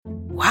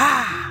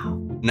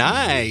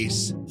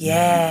Nice.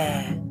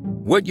 Yeah.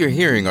 What you're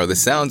hearing are the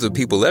sounds of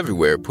people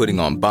everywhere putting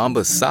on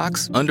Bombas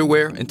socks,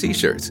 underwear, and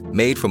T-shirts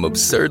made from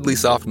absurdly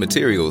soft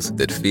materials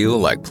that feel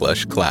like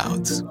plush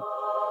clouds.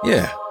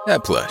 Yeah,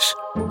 that plush.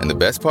 And the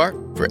best part?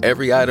 For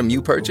every item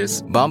you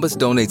purchase, Bombas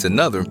donates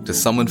another to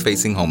someone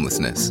facing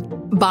homelessness.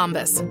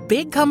 Bombas.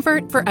 Big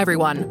comfort for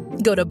everyone.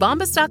 Go to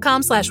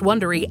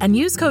bombas.com/Wondery and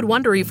use code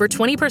Wondery for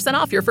 20%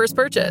 off your first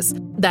purchase.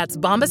 That's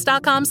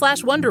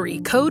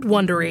bombas.com/Wondery, code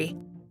Wondery.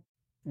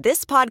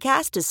 This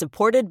podcast is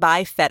supported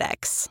by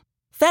FedEx.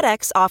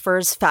 FedEx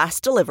offers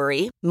fast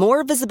delivery,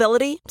 more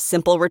visibility,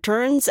 simple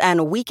returns,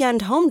 and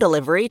weekend home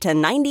delivery to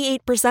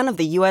 98% of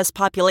the U.S.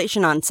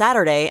 population on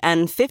Saturday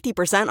and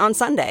 50% on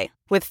Sunday.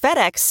 With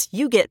FedEx,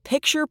 you get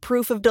picture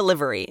proof of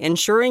delivery,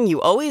 ensuring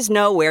you always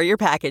know where your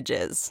package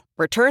is.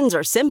 Returns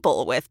are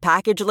simple with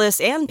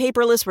packageless and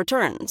paperless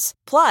returns.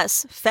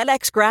 Plus,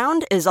 FedEx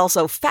Ground is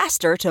also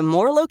faster to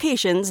more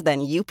locations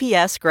than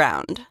UPS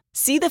Ground.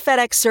 See the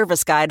FedEx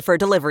service guide for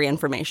delivery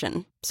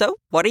information. So,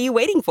 what are you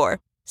waiting for?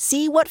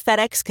 See what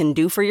FedEx can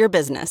do for your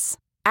business.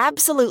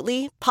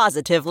 Absolutely,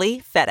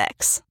 positively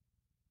FedEx.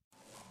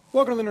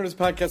 Welcome to the Nerdist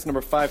Podcast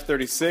number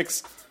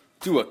 536.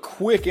 Do a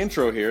quick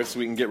intro here so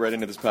we can get right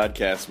into this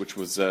podcast, which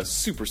was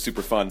super,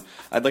 super fun.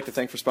 I'd like to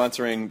thank for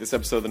sponsoring this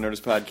episode of the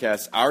Nerdist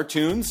Podcast, Our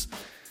Tunes.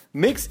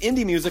 Mix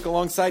indie music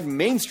alongside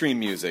mainstream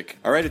music.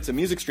 All right, it's a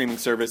music streaming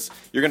service.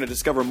 You're going to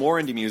discover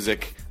more indie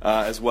music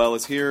as well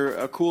as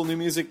hear cool new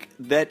music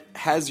that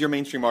has your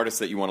mainstream artists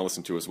that you want to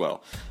listen to as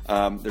well.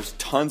 There's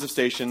tons of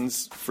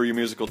stations for your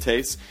musical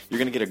tastes. You're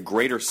going to get a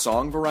greater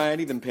song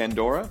variety than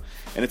Pandora.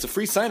 And it's a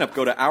free sign-up.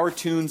 Go to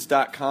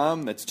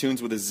OurTunes.com. That's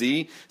Tunes with a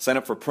Z. Sign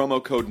up for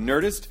promo code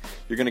NERDIST.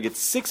 You're going to get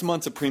 6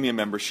 months of premium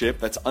membership.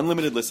 That's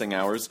unlimited listening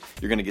hours.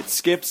 You're going to get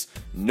skips,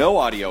 no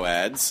audio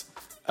ads.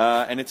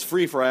 And it's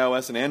free for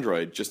iOS and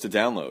Android just to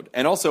download.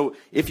 And also,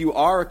 if you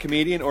are a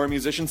comedian or a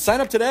musician,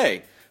 sign up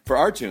today for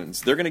Our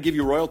Tunes. They're going to give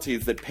you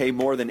royalties that pay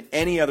more than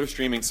any other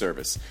streaming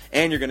service.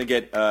 And you're going to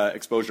get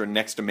exposure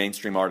next to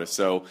mainstream artists.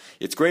 So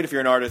it's great if you're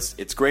an artist.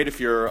 It's great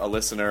if you're a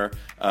listener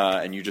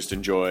and you just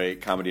enjoy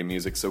comedy and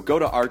music. So go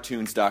to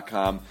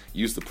OurTunes.com.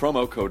 Use the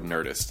promo code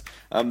NERDIST.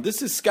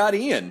 This is Scott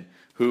Ian,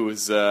 who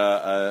is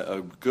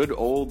a good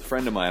old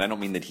friend of mine. I don't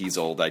mean that he's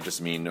old. I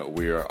just mean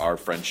our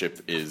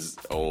friendship is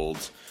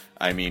old.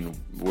 I mean,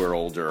 we're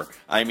older.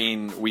 I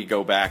mean, we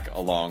go back a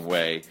long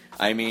way.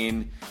 I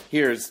mean,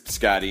 here's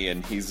Scotty,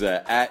 and he's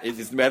by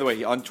the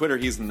way, on Twitter,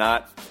 he's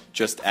not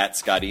just at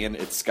Scott Ian.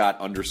 It's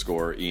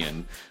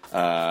Scott_Ian.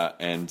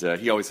 And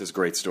he always has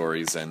great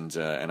stories, and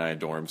I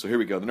adore him. So here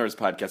we go, the Nerdist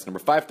Podcast number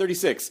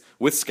 536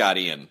 with Scott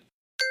Ian.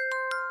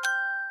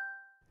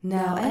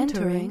 Now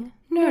entering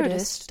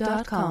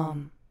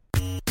Nerdist.com.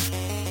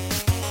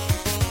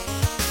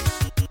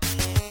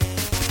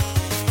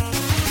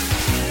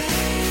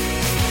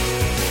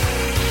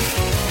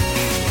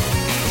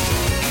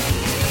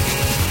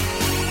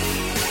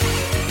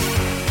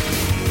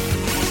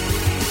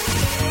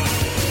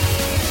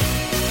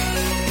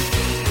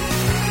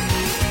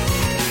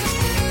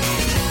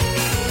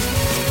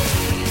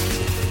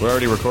 We're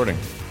already recording.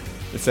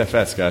 It's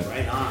FS, Scott.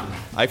 Right on.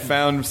 I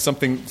found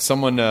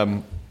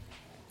someone,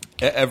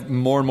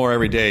 more and more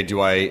every day do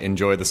I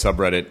enjoy the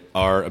subreddit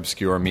r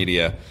obscure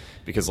media,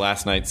 because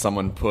last night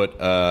someone put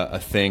a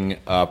thing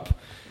up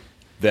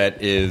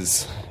that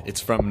it's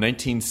from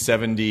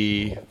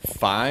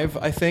 1975,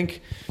 I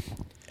think,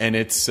 and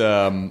it's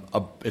a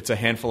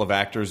handful of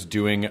actors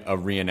doing a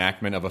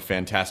reenactment of a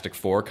Fantastic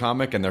Four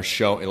comic, and they're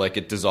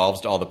it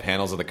dissolves to all the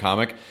panels of the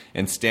comic,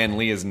 and Stan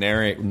Lee is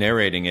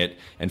narrating it,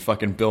 and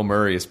fucking Bill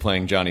Murray is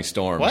playing Johnny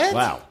Storm. What?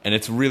 Wow. And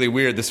it's really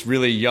weird. This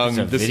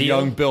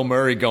young Bill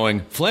Murray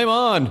going, "Flame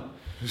on!"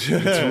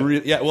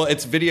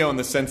 It's video in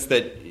the sense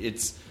that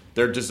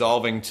they're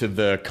dissolving to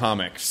the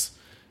comics.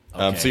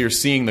 Okay. So you're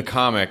seeing the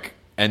comic.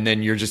 And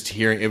then you're just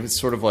hearing. It was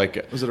sort of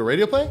like. Was it a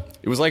radio play?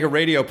 It was like a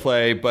radio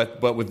play,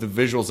 but with the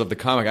visuals of the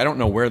comic. I don't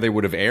know where they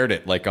would have aired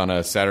it, like on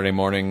a Saturday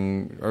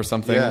morning or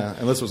something. Yeah,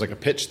 unless it was like a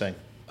pitch thing.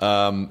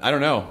 I don't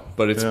know,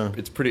 but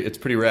it's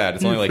pretty rad.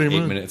 It's only like 8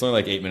 minutes. It's only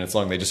like 8 minutes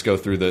long. They just go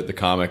through the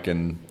comic,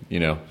 and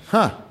and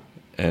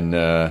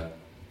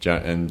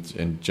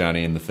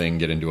Johnny and the Thing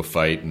get into a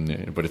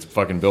fight, but it's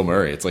fucking Bill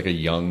Murray. It's like a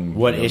young.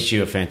 What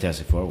issue of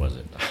Fantastic Four was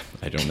it?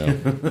 I don't know.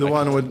 The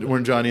one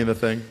when Johnny and the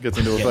Thing gets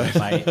into a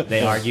fight.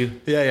 They argue?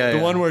 Yeah. The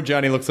one where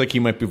Johnny looks like he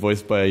might be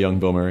voiced by a young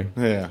Bill Murray.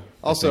 Yeah.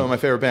 Also, my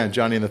favorite band,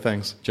 Johnny and the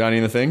Things. Johnny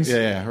and the Things?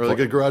 Yeah. Really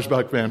good garage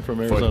rock band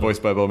from Arizona.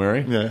 Voiced by Bill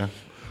Murray? Yeah.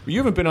 You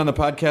haven't been on the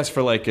podcast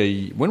for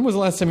when was the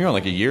last time you were on?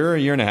 Like a year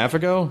and a half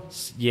ago?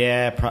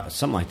 Yeah,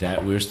 something like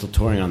that. We were still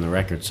touring on the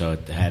record, so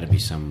it had to be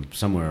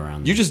somewhere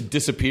around there. You just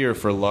disappear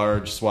for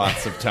large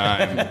swaths of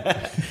time.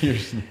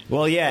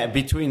 Well, yeah,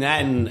 between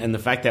that and the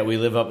fact that we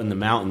live up in the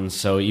mountains,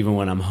 so even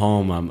when I'm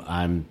home,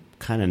 I'm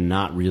kind of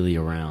not really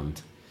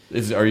around.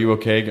 Are you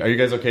okay? Are you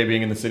guys okay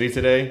being in the city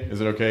today? Is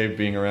it okay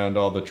being around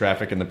all the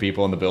traffic and the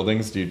people and the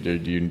buildings? Do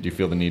you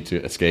feel the need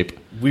to escape?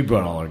 We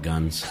brought all our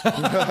guns.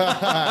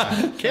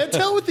 Can't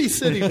tell with these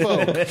city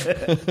folk.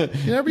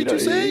 You never be too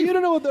safe. You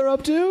don't know what they're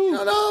up to. You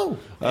don't know.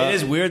 It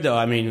is weird, though.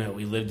 I mean,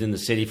 we lived in the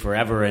city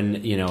forever, and,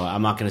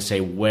 I'm not going to say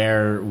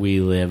where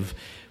we live,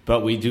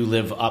 but we do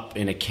live up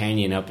in a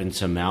canyon, up in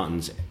some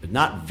mountains.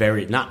 Not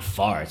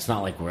far. It's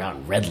not like we're out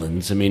in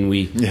Redlands. I mean,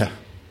 we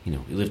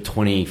live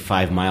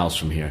 25 miles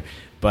from here.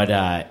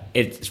 But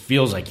it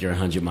feels like you're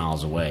 100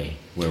 miles away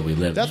where we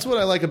live. That's what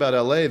I like about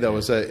LA, though,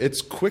 is that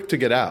it's quick to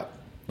get out.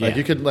 Like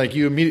you could,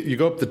 you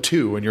go up the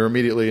 2 and you're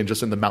immediately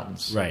just in the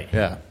mountains. Right.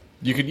 Yeah.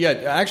 You could,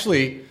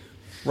 actually,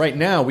 right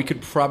now we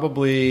could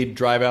probably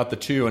drive out the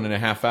 2 and in a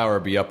half hour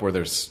be up where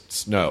there's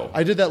snow.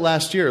 I did that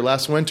last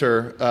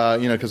winter,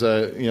 because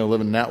I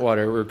live in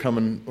Natwater. We were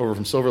coming over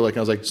from Silver Lake, and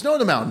I was like, snow in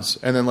the mountains,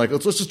 and then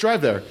let's just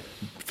drive there.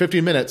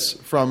 15 minutes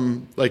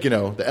from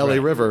the LA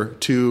River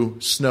to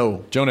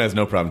snow. Jonah has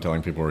no problem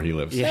telling people where he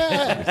lives.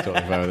 Yeah. He's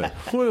totally fine with it.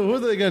 What are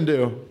they going to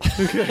do?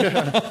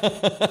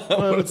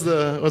 What's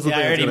the thing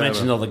I already that's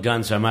mentioned all the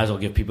guns, so I might as well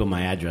give people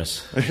my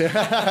address.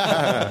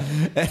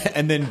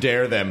 And then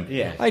dare them.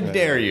 Yeah. I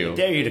dare you.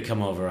 Dare you to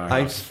come over our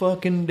I house.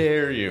 fucking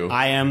dare you.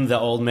 I am the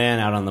old man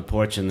out on the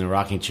porch in the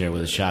rocking chair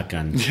with a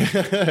shotgun,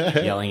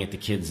 yelling at the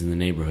kids in the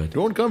neighborhood.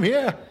 Don't come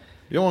here.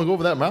 You don't want to go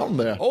over that mountain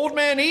there. Old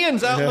man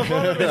Ian's out in the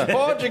front of his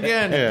porch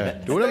again. Yeah.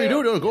 Do whatever you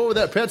do. Don't go over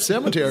that pet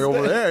cemetery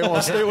over there. You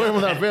want to stay away from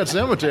that pet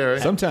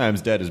cemetery.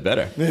 Sometimes dead is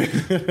better.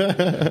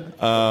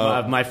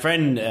 My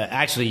friend,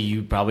 actually,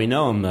 you probably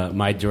know him,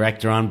 my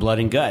director on Blood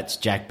and Guts,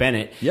 Jack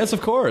Bennett. Yes,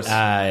 of course.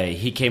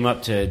 He came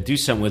up to do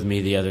something with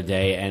me the other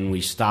day, and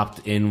we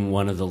stopped in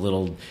one of the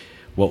little,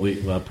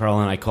 Pearl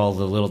and I call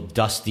the little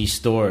dusty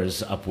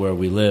stores up where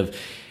we live.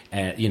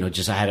 I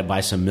had to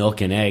buy some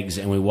milk and eggs,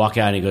 and we walk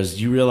out, and he goes,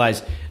 "Do you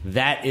realize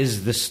that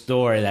is the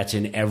store that's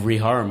in every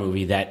horror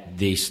movie that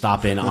they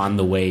stop in on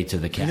the way to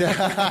the cabin?"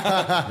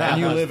 And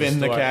you live in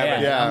the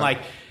cabin. Yeah. I'm like,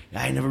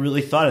 I never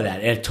really thought of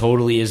that. It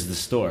totally is the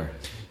store.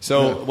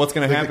 So what's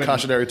going to happen? The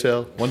cautionary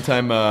tale. One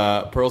time,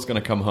 Pearl's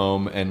going to come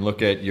home and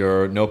look at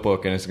your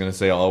notebook, and it's going to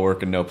say "all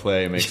work and no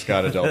play makes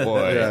Scott a dull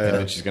boy," and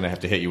then she's going to have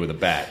to hit you with a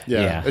bat.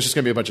 Yeah. It's just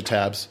going to be a bunch of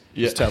tabs.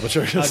 Just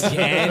tablatures.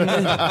 Again?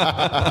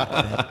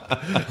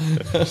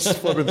 Just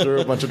flipping through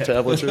a bunch of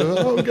tablatures.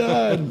 Oh,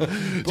 God.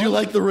 Do you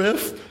like the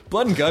riff?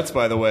 Blood and Guts,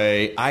 by the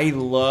way, I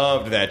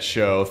loved that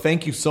show.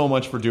 Thank you so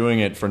much for doing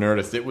it for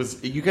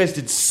Nerdist. You guys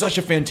did such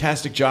a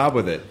fantastic job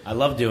with it. I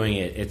love doing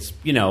it. It's,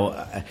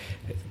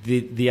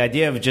 the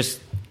idea of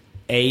just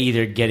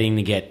either getting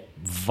to get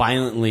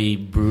violently,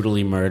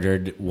 brutally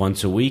murdered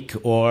once a week,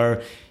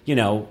 or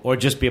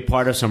just be a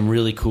part of some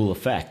really cool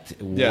effect.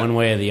 Yeah. One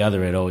way or the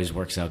other, it always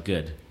works out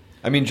good.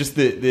 I mean, just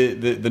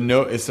the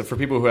note is for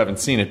people who haven't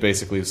seen it.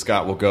 Basically,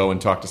 Scott will go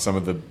and talk to some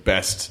of the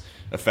best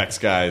effects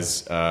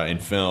guys in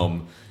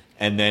film.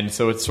 And then,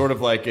 so it's sort of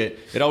like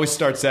it always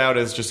starts out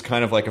as just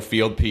kind of like a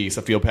field piece,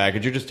 a field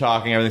package. You're just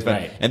talking, everything's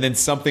fine. Right. And then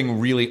something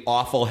really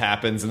awful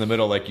happens in the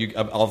middle, like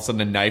all of a sudden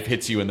a knife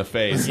hits you in the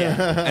face.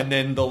 And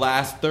then the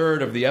last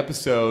third of the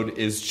episode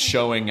is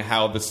showing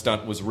how the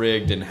stunt was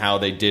rigged and how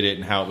they did it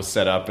and how it was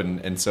set up.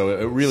 And so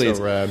it really is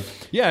rad.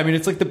 Yeah, I mean,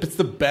 it's like it's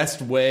the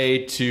best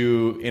way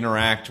to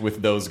interact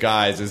with those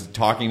guys is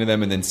talking to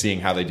them and then seeing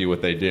how they do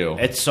what they do.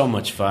 It's so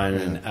much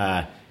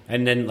fun.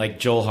 And then, like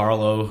Joel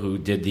Harlow, who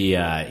did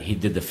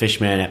the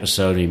Fishman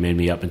episode, he made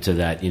me up into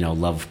that,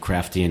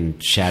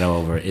 Lovecraftian shadow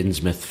over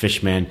Innsmouth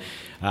Fishman.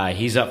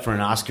 He's up for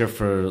an Oscar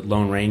for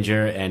Lone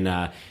Ranger, and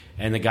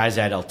the guys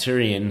at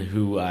Alterian,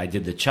 who I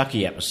did the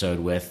Chucky episode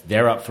with,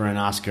 they're up for an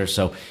Oscar.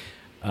 So,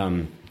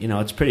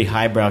 it's pretty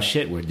highbrow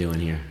shit we're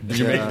doing here. Did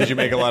you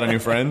make a lot of new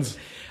friends?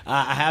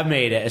 I have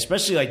made it,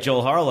 especially like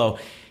Joel Harlow.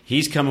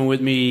 He's coming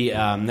with me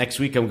next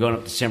week. I'm going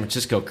up to San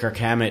Francisco. Kirk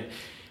Hammett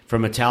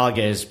from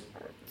Metallica is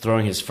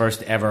throwing his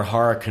first ever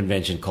horror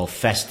convention called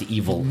Fest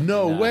Evil.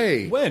 No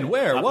way. When?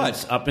 Where?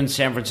 What? Up in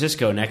San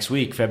Francisco next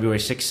week, February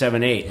 6,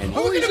 7, 8. And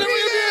Holy shit,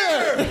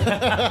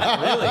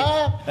 Really?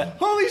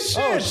 Holy shit!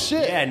 Oh,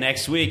 shit. yeah,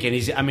 next week. And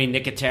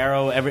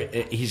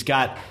Nicotero, he's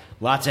got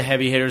lots of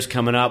heavy hitters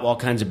coming up. All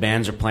kinds of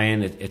bands are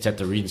playing. It's at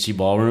the Regency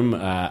Ballroom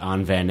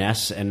on Van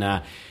Ness. And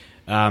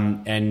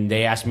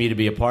they asked me to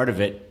be a part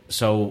of it.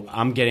 So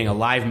I'm getting a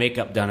live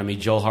makeup done on me.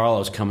 Joel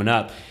Harlow's coming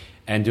up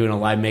and doing a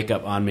live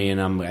makeup on me,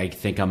 and I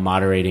think I'm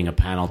moderating a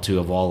panel, too,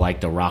 of all,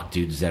 like, the rock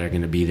dudes that are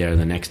going to be there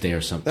the next day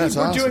or something. That's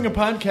We're awesome. doing a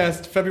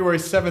podcast February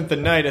 7th at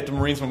night at the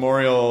Marines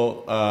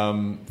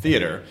Memorial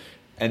Theater.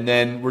 And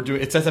then we're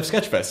doing it's SF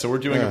Sketchfest, so we're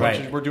doing a bunch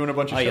of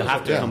shows. You'll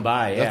have to come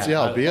by.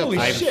 I'll be up. Holy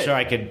I'm shit. sure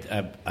I could.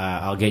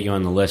 I'll get you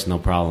on the list, no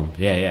problem.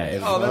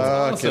 Yeah. Oh,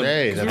 that's awesome.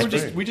 Hey, 'Cause that's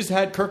great. we just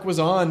had Kirk was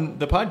on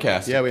the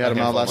podcast. Yeah, we had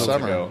him on last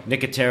summer. Ago.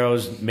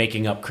 Nicotero's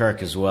making up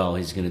Kirk as well.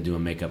 He's going to do a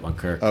makeup on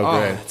Kirk. Oh, Oh,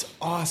 great. that's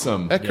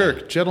awesome. That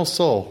Kirk, gentle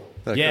soul.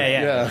 That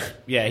Kirk.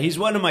 Yeah. He's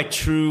one of my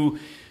true.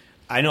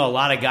 I know a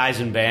lot of guys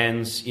in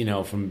bands,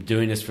 from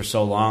doing this for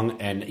so long,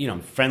 and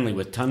I'm friendly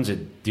with tons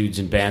of dudes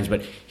in bands,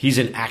 but he's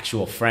an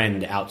actual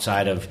friend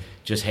outside of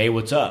just, hey,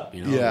 what's up?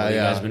 What have you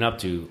guys been up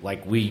to?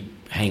 Like, we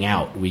hang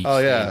out, we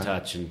stay in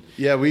touch, and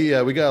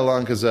we got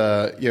along because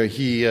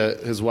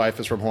his wife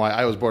is from Hawaii.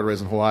 I was born and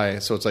raised in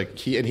Hawaii, so it's like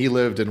he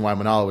lived in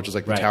Waimanalo, which is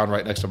like the town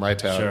right next to my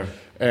town. Sure.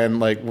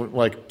 And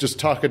like just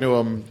talking to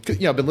him,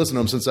 I've been listening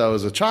to him since I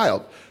was a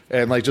child,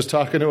 and like just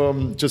talking to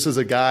him, just as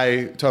a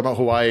guy talking about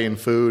Hawaii and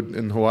food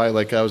in Hawaii,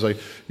 like I was like,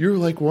 you're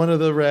like one of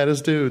the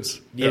raddest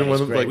dudes. Yeah,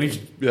 it's great. We've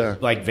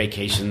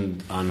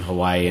vacationed on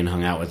Hawaii and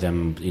hung out with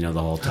them, the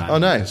whole time. Oh,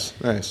 nice.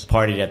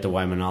 Partied at the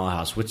Waimanalo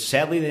house, which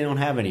sadly they don't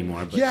have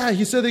anymore. But yeah,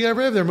 he said they got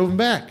rid of it. They're moving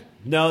back.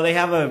 No, they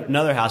have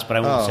another house, but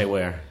I won't say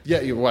where.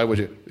 Yeah, why would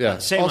you? Yeah,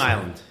 same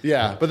island.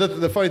 Yeah, but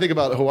the funny thing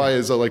about Hawaii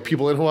is like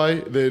people in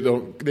Hawaii, they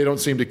don't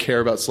seem to care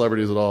about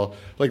celebrities at all.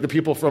 Like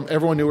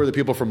everyone knew where the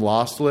people from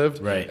Lost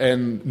lived, right?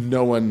 And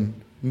no one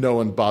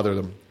bothered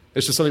them.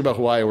 It's just something about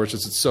Hawaii where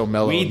it's so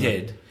mellow. We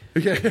did.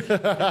 Okay.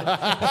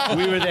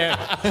 We were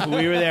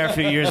there a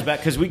few years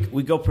back because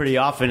we go pretty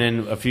often.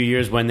 And a few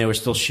years when they were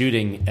still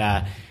shooting.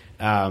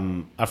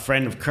 A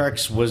friend of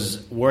Kirk's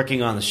was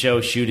working on the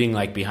show, shooting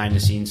like behind the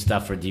scenes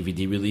stuff for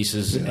DVD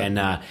releases,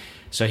 and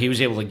so he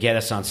was able to get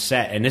us on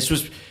set. And this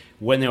was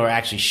when they were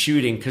actually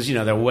shooting, because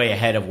they're way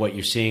ahead of what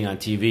you're seeing on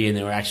TV, and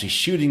they were actually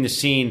shooting the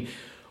scene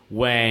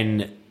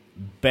when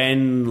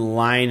Ben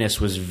Linus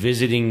was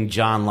visiting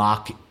John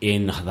Locke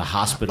in the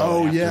hospital.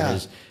 Oh, after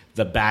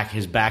yeah.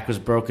 his back was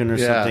broken or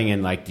something,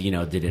 and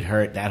did it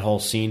hurt? That whole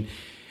scene,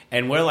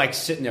 and we're like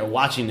sitting there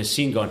watching the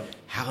scene, going,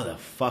 how the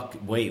fuck?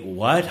 Wait,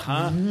 what?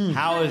 Huh? Mm-hmm.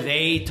 How are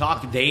they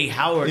talking?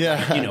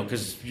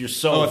 Because you're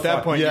so. At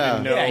that point, you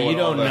didn't know. Yeah, you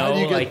don't know. How do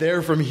you get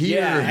there from here?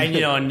 Yeah, and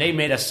and they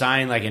made us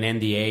sign like an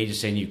NDA, just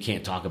saying you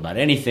can't talk about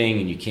anything,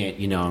 and you can't,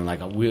 and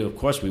like of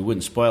course we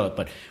wouldn't spoil it,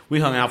 but we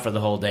hung out for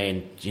the whole day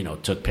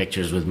and took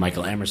pictures with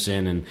Michael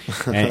Emerson and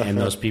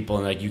those people,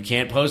 and like you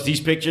can't post these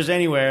pictures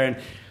anywhere, and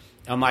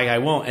I'm like, I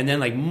won't. And then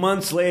like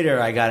months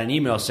later, I got an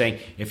email saying,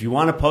 if you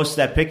want to post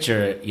that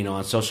picture,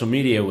 on social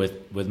media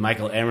with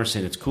Michael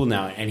Emerson, it's cool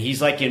now. And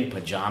he's like in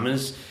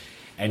pajamas.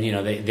 And,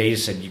 they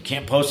just said, you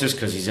can't post this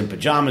because he's in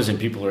pajamas and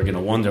people are going to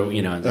wonder,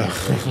 and I'm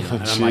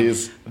like,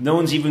 no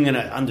one's even going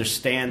to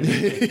understand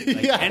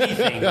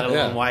anything, let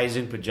alone why he's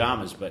in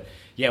pajamas. But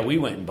yeah, we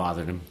went and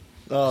bothered him.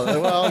 Oh,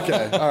 well,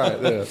 okay. All right.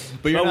 Yeah.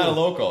 But you're not a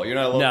local. You're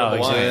not a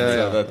local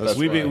Hawaiian.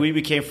 Exactly. So we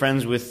became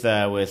friends with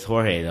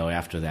Jorge, though,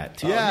 after that,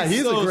 too. Yeah,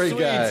 he's so a great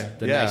sweet. guy.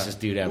 The nicest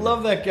dude ever.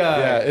 Love that guy.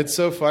 Yeah, it's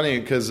so funny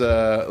because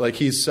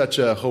he's such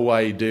a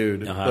Hawaii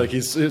dude. Uh-huh. Like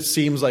it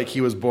seems like he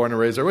was born and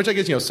raised there, which I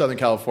guess Southern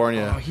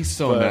California. Oh, he's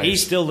so nice. He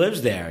still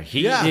lives there.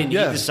 He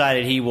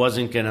decided he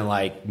wasn't going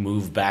to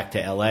move back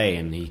to L.A.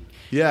 and he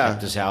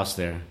kept his house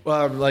there.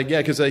 Well,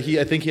 because I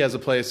think he has a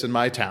place in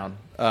my town.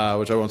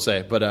 Which I won't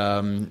say, but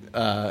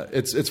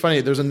it's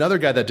funny. There's another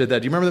guy that did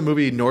that. Do you remember the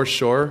movie North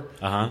Shore?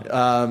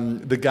 Uh-huh.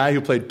 The guy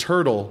who played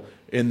Turtle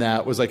in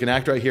that was like an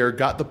actor out here,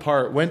 got the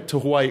part, went to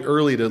Hawaii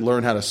early to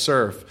learn how to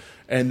surf,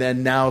 and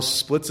then now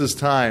splits his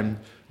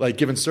time, like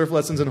giving surf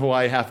lessons in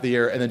Hawaii half the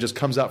year, and then just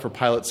comes out for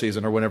pilot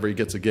season or whenever he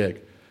gets a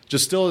gig.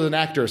 Just still as an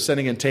actor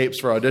sending in tapes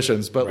for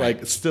auditions,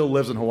 but still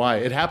lives in Hawaii.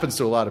 It happens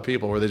to a lot of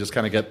people where they just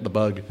kind of get the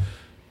bug.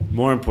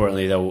 More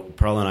importantly, though,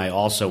 Pearl and I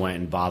also went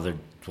and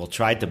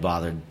tried to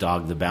bother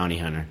Dog the Bounty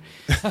Hunter.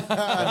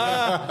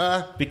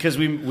 Because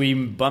we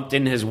bumped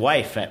into his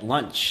wife at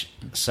lunch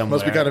somewhere.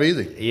 Must be kind of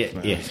easy.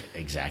 Yeah,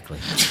 exactly.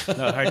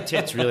 No, her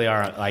tits really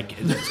are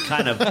it's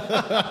kind of.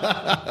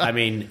 I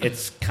mean,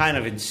 it's kind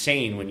of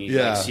insane when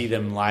you see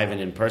them live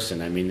and in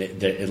person. I mean,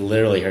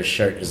 literally her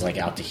shirt is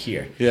out to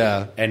here.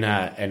 Yeah. And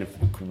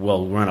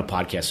we're on a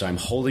podcast, so I'm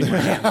holding my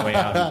hand way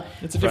out.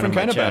 It's a different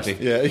kind of bounty.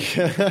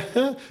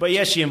 Yeah. But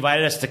yeah, she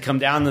invited us to come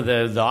down to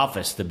the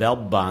office, the Bell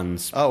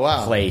Bonds. Oh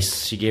wow.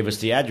 Place. She gave us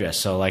the address.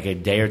 So like a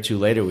day or two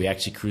later, we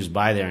actually cruised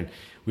by there and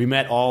we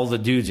met all the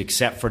dudes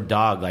except for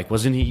Dog.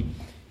 Wasn't he?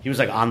 He was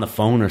on the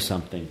phone or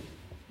something.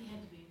 He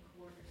had to be in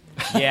court.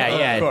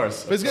 Yeah. Of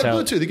course. But he's got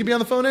Bluetooth. He could be on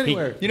the phone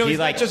anywhere. He's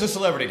not just a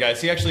celebrity,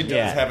 guys. He actually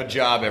does have a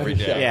job every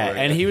day. Yeah,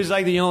 and he was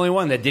the only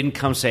one that didn't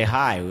come say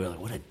hi. We were like,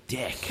 what a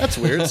dick. That's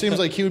weird. It seems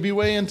like he would be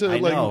way into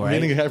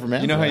meeting a guy from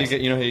Amazon. You know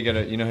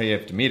how you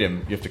have to meet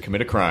him. You have to commit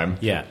a crime.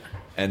 Yeah.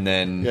 And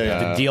then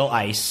to deal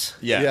ice.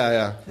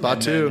 Yeah.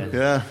 Batu.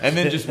 Yeah. And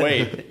then just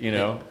wait,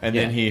 and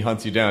then he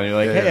hunts you down. You're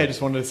like, hey, I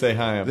just wanted to say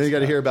hi. Then you got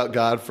to hear about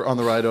God on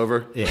the ride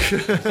over. Yeah.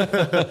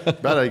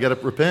 Brother, you got to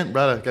repent.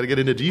 Brother, got to get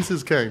into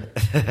Jesus' king.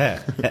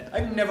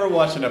 I've never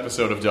watched an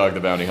episode of Dog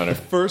the Bounty Hunter.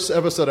 First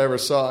episode I ever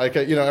saw,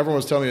 everyone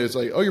was telling me, it's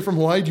like, oh, you're from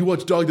Hawaii? Do you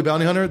watch Dog the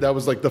Bounty Hunter? That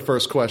was the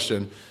first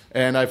question.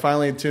 And I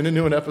finally tuned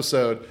into an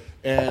episode,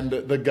 and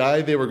the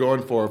guy they were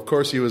going for, of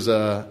course, he was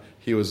they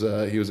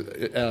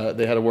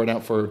had a warrant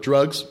out for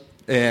drugs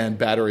and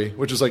battery,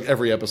 which is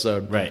every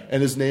episode. Right.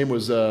 And his name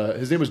was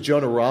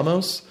Jonah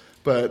Ramos,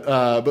 but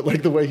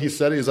the way he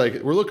said it, he's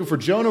like, we're looking for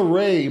Jonah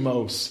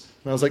Ramos.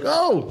 And I was like,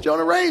 oh,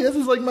 Jonah Ray, this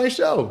is like my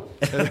show.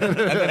 And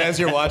then as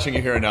you're watching,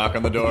 you hear a knock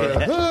on the door,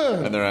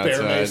 and they're outside.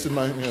 Bear mace in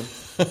my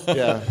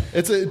yeah.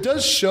 It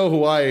does show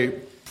Hawaii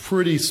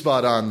pretty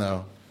spot on,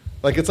 though.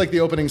 Like, it's like the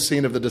opening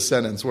scene of The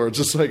Descendants, where it's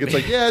just like,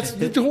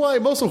 it's Hawaii.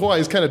 Most of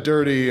Hawaii is kind of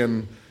dirty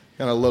and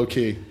kind of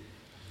low-key.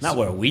 Not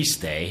where we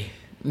stay.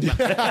 Well,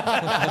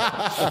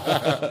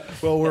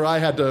 where I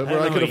could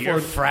You're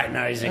afford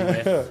fraternizing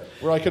with.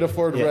 where I could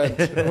afford rent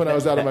when I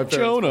was out of my parents.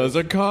 Jonah's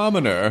a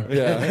commoner.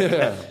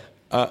 Yeah.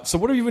 So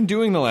what have you been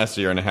doing the last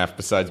year and a half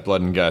besides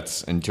Blood and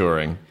Guts and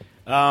touring?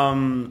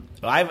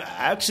 I've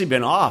actually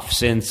been off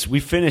since we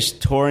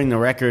finished touring the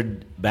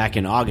record back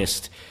in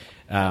August.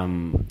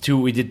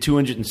 We did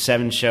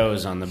 207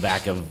 shows on the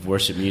back of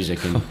Worship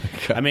Music, and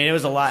I mean it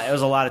was a lot. It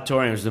was a lot of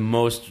touring. It was the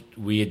most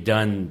we had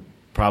done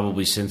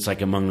probably since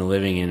like Among the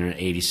Living in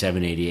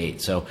 87,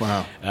 88. So,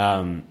 wow.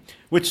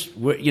 Which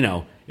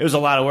it was a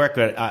lot of work,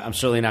 but I'm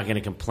certainly not going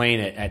to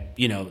complain at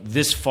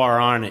this far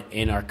on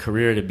in our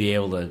career to be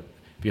able to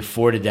be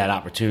afforded that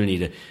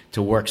opportunity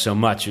to work so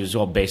much. It was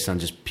all based on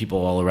just people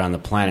all around the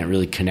planet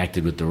really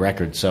connected with the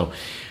record. So,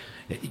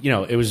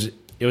 it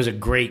was a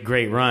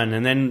great run.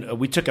 And then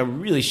we took a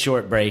really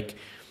short break,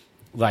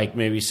 like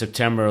maybe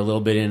September, a little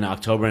bit in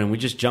October, and we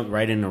just jumped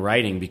right into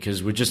writing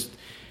because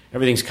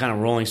everything's kind of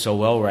rolling so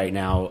well right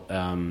now.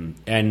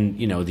 And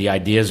the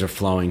ideas are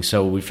flowing.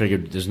 So we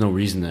figured there's no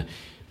reason to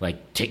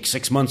like take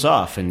 6 months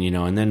off and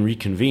then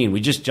reconvene. We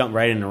just jumped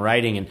right into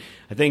writing. And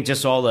I think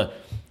just all the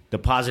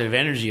positive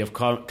energy of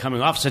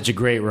coming off such a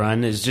great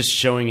run is just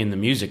showing in the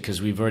music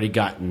because we've already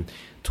gotten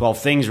 12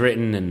 things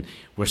written and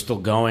we're still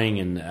going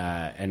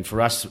and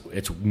for us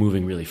it's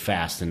moving really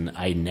fast and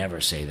I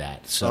never say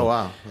that. So, oh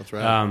wow, that's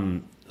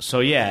right. So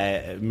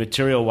yeah,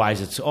 material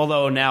wise,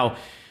 although now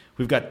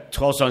we've got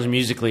 12 songs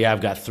musically, I've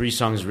got 3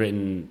 songs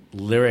written,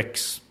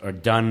 lyrics are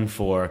done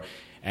for,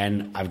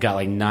 and I've got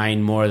like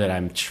 9 more that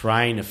I'm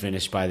trying to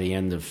finish by the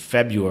end of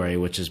February,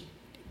 which is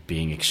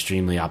being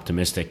extremely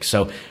optimistic.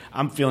 So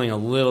I'm feeling a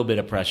little bit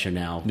of pressure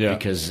now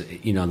because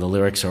the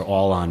lyrics are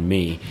all on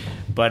me.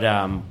 But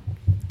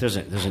there's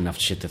enough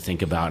shit to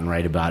think about and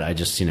write about. I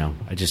just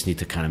need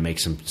to kind of make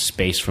some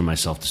space for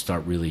myself to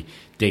start really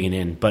digging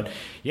in. But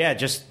yeah,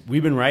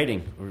 we've been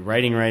writing. Do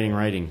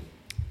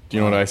you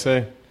know what I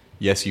say?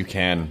 Yes, you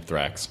can,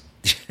 Thrax.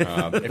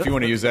 If you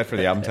want to use that for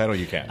the album title,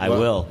 you can. I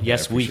will.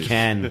 Yes, we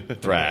can.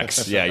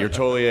 Thrax. Yeah, you're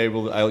totally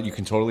able. You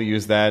can totally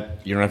use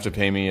that. You don't have to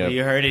pay me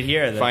you heard it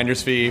here.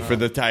 Finder's fee for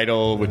the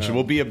title, which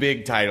will be a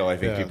big title. I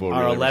think people will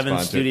our really 11th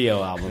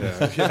studio album. You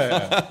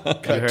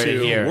heard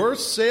it here.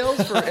 Worst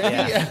sales for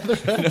any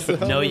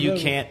other. No, you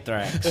can't,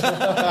 Thrax.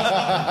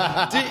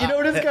 You know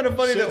what is kind of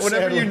funny that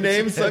whenever you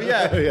name something,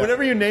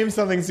 whenever you name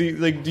something, so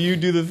do you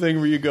do the thing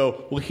where you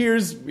go, well,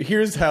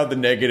 here's how the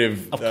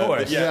negative, of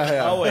course,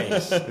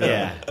 always,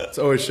 yeah. It's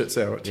always shit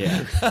sandwich.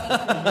 Yeah.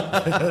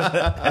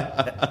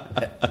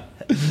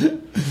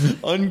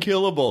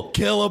 Unkillable,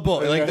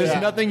 killable. Like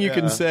there's nothing you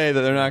can say that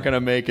they're not going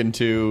to make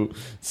into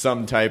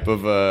some type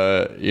of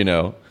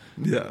to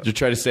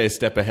try to stay a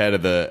step ahead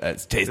of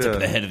step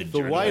ahead of the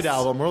The White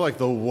Album, more like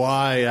the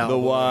Y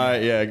album. The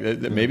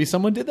Y, maybe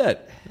someone did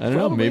that. I don't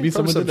know. Maybe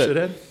someone did that.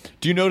 Shithead.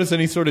 Do you notice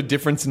any sort of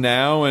difference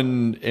now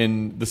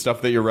in the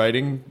stuff that you're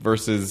writing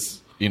versus?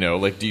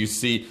 Do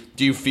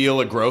you feel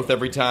a growth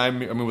every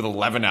time? I mean, with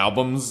 11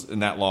 albums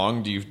and that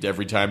long, do you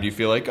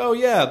feel like, oh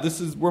yeah,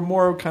 we're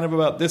more kind of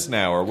about this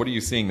now, or what are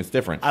you seeing that's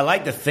different? I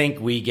like to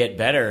think we get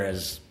better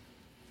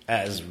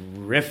as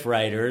riff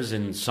writers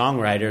and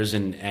songwriters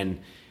and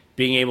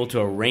being able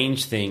to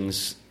arrange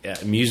things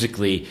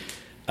musically.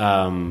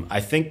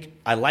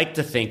 I like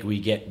to think we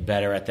get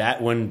better at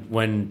that.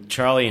 When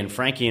Charlie and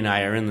Frankie and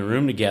I are in the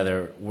room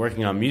together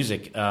working on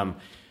music,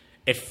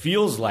 it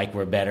feels like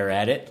we're better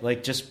at it.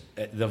 Like just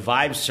the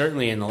vibe,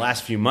 certainly in the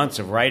last few months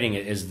of writing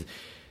it,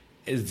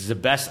 is the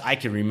best I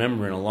can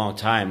remember in a long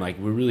time. Like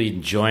we're really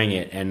enjoying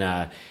it, and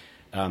a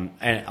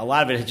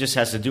lot of it just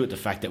has to do with the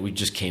fact that we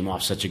just came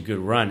off such a good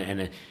run,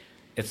 and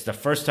it's the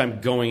first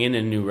time going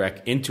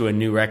into a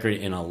new record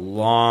in a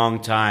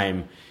long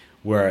time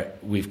where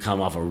we've come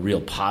off a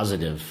real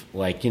positive.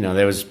 Like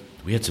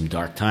we had some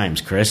dark times,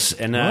 Chris,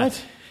 and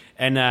what?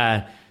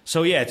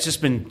 So yeah, it's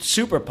just been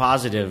super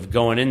positive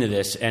going into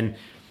this,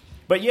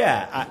 but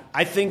yeah,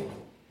 I think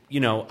as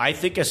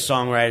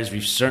songwriters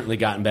we've certainly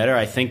gotten better.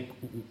 I think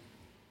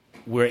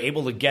we're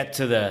able to get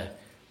to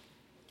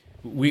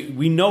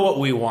we know what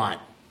we want.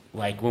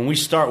 Like when we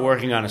start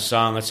working on a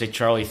song, let's say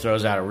Charlie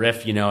throws out a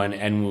riff,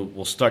 and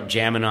we'll start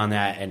jamming on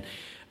that, and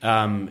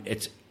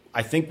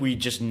I think we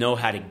just know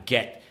how to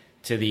get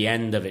to the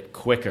end of it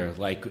quicker.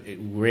 Like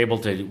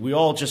we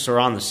all just are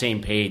on the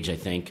same page, I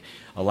think,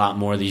 a lot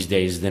more these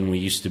days than we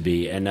used to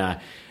be. And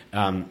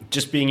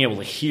just being able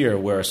to hear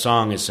where a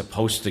song is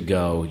supposed to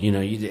go,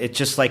 it's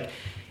just like,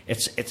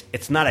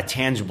 it's not a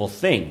tangible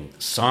thing,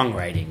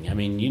 songwriting. I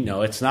mean,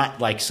 it's not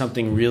like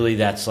something really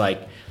that's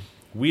like,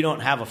 we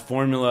don't have a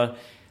formula.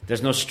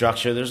 There's no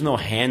structure. There's no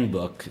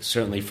handbook,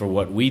 certainly, for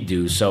what we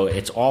do. So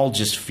it's all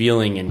just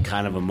feeling and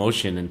kind of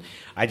emotion. And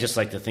I just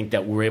like to think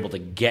that we're able to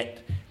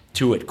get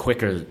to it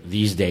quicker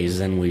these days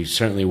than we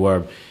certainly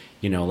were,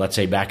 let's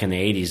say back in the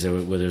 80s,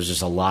 where there was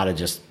just a lot of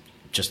just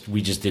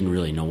we just didn't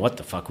really know what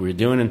the fuck we were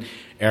doing, and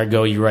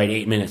ergo you write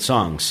 8-minute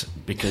songs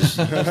because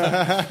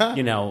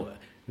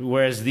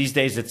whereas these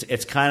days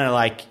it's kind of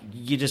like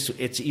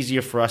it's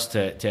easier for us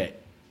to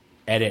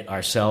edit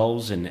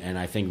ourselves and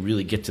I think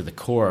really get to the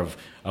core of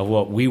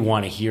what we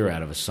want to hear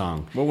out of a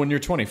song. Well, when you're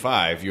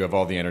 25, you have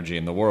all the energy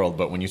in the world,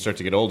 but when you start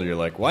to get older, you're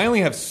like, well, I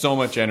only have so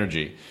much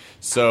energy.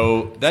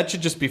 So that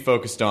should just be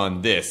focused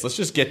on this. Let's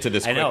just get to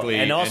this quickly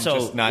and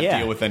just not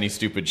deal with any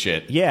stupid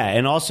shit. Yeah,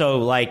 and also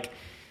like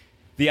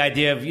the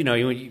idea of,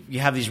 you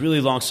have these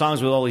really long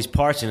songs with all these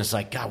parts, and it's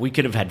like, God, we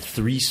could have had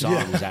 3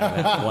 songs out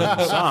of that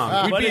one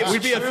song.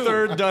 We'd be a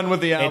third done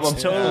with the album.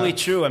 It's totally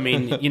true. I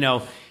mean,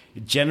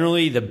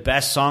 generally the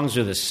best songs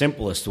are the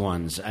simplest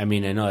ones. I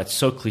mean, I know it's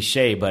so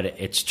cliche, but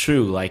it's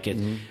true. Like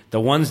the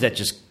ones that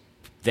just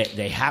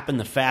they happen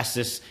the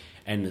fastest,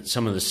 and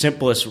some of the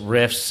simplest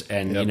riffs,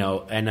 and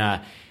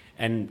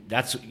and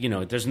that's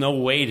there's no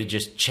way to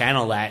just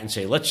channel that and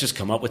say, let's just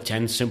come up with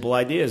 10 simple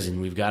ideas and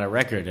we've got a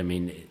record. I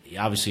mean,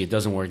 obviously it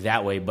doesn't work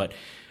that way, but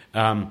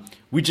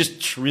we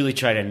just really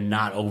try to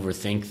not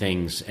overthink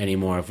things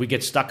anymore. If we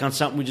get stuck on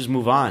something, we just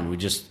move on.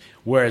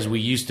 Whereas we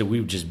used to, we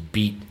would just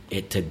beat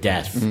it to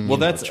death. Well,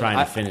 that's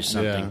trying to finish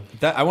something.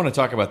 Yeah. I want to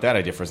talk about that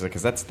idea for a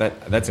second, because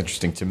that's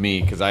interesting to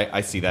me, because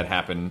I see that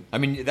happen. I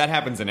mean, that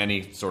happens in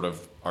any sort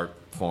of art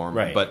form,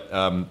 right?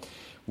 But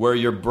where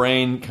your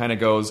brain kind of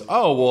goes,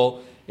 oh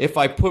well, if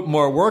I put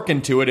more work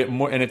into it,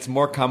 and it's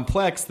more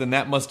complex, then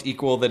that must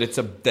equal that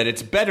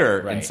it's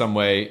better in some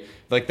way.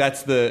 Like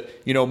that's the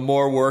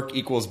more work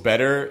equals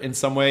better in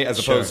some way, as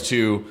opposed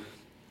to.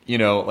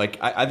 Like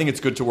I think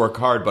it's good to work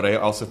hard, but I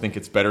also think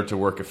it's better to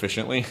work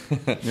efficiently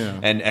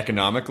and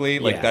economically.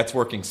 Like that's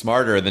working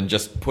smarter than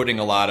just putting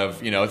a lot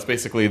of, it's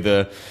basically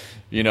the,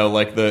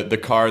 like the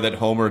car that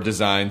Homer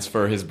designs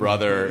for his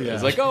brother.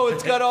 It's like, oh,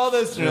 it's got all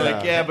this. And you're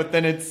like, but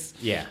then it's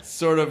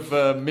sort of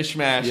a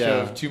mishmash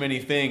of too many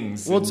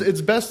things. Well,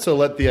 it's best to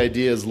let the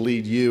ideas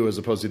lead you as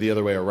opposed to the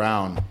other way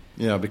around.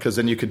 Because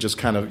then you could just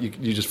kind of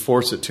you just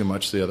force it too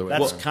much the other way.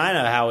 That's kind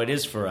of how it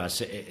is for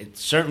us. It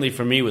certainly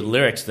for me with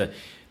lyrics,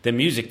 the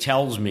music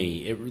tells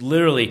me. It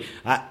literally,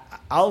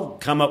 I'll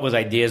come up with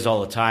ideas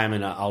all the time,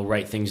 and I'll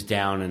write things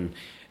down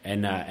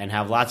and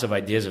have lots of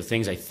ideas of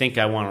things I think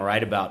I want to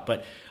write about.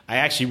 But I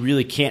actually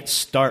really can't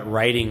start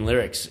writing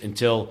lyrics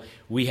until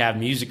we have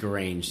music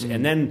arranged,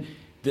 and then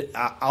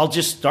I'll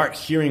just start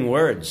hearing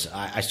words.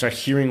 I start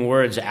hearing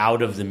words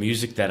out of the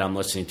music that I'm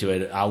listening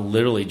to. I'll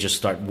literally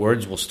just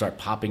words will start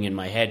popping in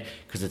my head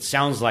because it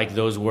sounds like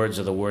those words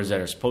are the words that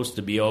are supposed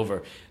to be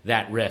over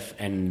that riff,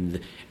 and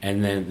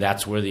then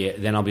that's where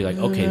then I'll be like,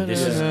 okay, this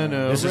is what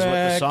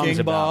the song's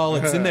about.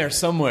 It's in there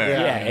somewhere.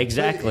 Yeah,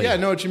 exactly. I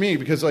know what you mean,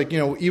 because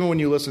even when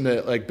you listen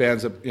to like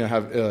bands that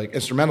have like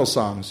instrumental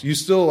songs, you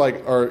still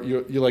like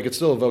you like it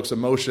still evokes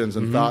emotions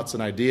and thoughts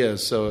and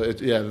ideas. So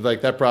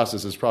like that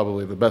process is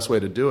probably the best way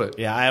to do it.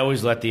 Yeah, I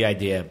always let the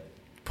idea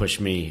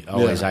push me.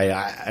 Always,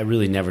 I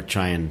really never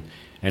try and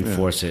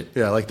force it.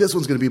 Yeah, like this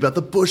one's going to be about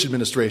the Bush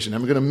administration.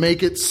 I'm going to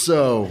make it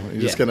so.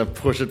 You're just going to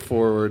push it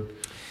forward.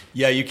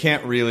 Yeah, you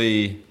can't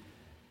really,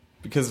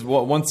 because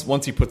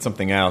once you put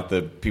something out,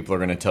 the people are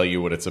going to tell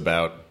you what it's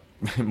about,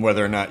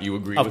 whether or not you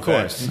agree with that. Of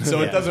course. So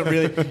it doesn't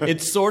really,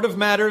 it sort of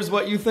matters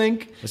what you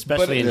think.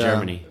 Especially in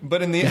Germany.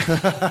 But in the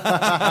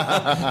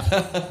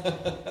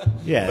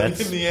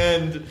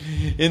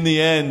in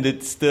the end,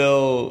 it's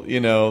still,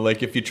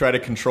 like if you try to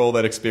control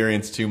that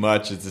experience too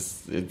much,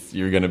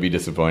 you're going to be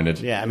disappointed.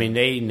 Yeah, I mean,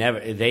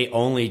 they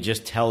only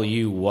just tell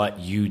you what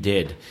you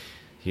did.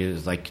 He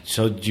was like,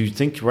 so do you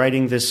think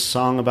writing this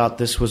song about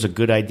this was a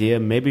good idea?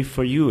 Maybe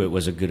for you it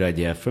was a good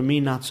idea. For me,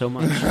 not so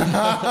much.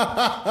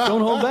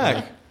 Don't hold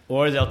back.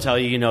 Or they'll tell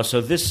you, so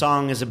this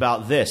song is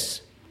about this.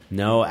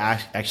 No,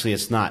 actually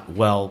it's not.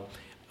 Well,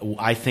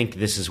 I think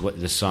this is what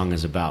this song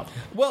is about.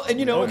 Well,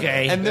 and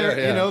okay. And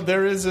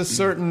there is a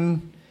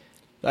certain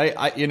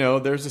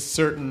there's a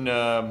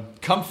certain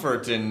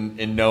comfort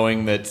in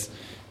knowing that.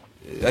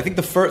 I think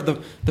the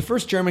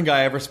first German guy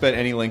I ever spent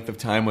any length of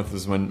time with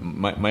was when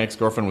my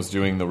ex-girlfriend was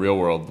doing The Real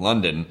World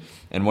London,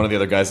 and one of the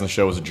other guys on the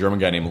show was a German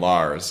guy named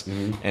Lars.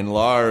 And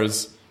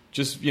Lars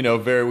just,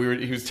 very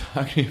weird. He was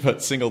talking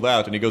about Singled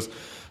Out, and he goes,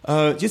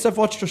 yes, I've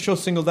watched the show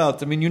Singled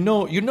Out. I mean, you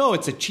know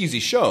it's a cheesy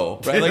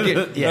show, right?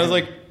 Like, I was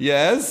like,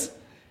 yes.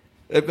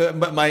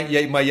 But my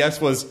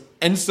yes was,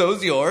 and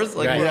so's yours.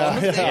 Like, we're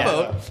on the same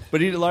boat.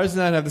 But Lars does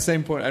not have the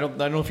same point. I don't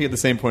know if he had the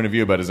same point of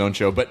view about his own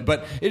show.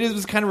 But it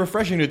was kind of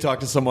refreshing to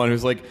talk to someone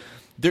who's like,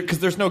 because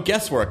there's no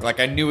guesswork. Like,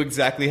 I knew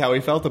exactly how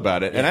he felt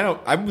about it, and I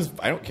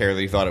don't care that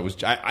he thought it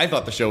was. I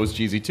thought the show was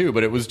cheesy too,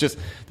 but it was just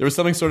there was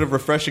something sort of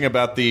refreshing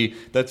about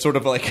that sort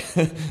of like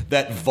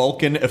that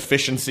Vulcan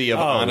efficiency of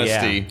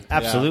honesty. Yeah.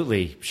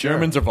 Absolutely, Sure.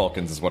 Germans are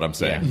Vulcans, is what I'm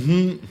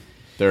saying.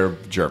 Yeah.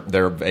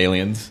 They're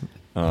aliens.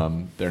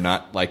 They're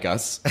not like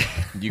us.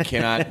 We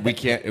can't.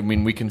 I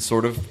mean, we can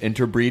sort of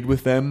interbreed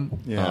with them.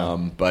 Yeah.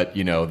 But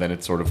then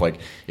it's sort of like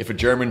if a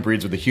German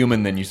breeds with a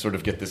human, then you sort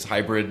of get this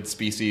hybrid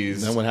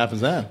species. Then what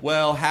happens then?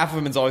 Well, half of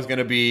him is always going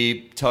to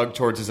be tugged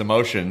towards his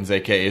emotions,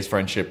 aka his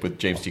friendship with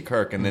James T.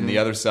 Kirk, and then the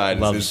other side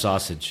Loves is his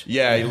sausage.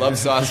 Yeah, he loves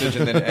sausage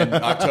and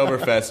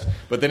Oktoberfest,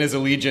 but then his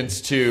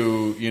allegiance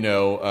to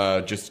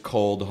just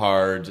cold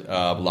hard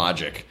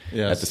logic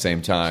Yes. at the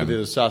same time. So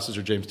either sausage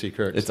or James T.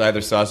 Kirk. It's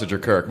either sausage or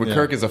Kirk. But Yeah.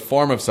 Kirk is a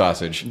form of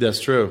sausage.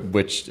 That's true.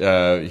 Which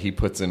he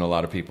puts in a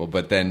lot of people.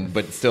 But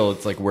still,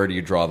 it's like, where do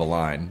you draw the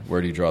line? Where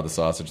do you draw the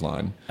sausage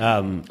line?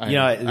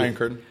 Iron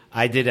Curtain.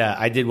 I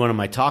did one of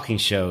my talking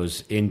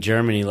shows in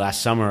Germany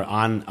last summer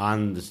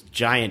on this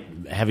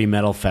giant heavy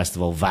metal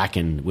festival,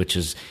 Wacken, which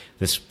is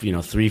this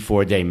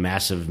 3-4 day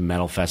massive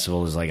metal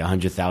festival. There's like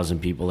 100,000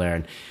 people there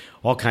and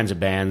all kinds of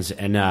bands.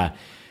 And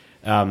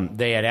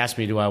they had asked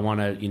me, do I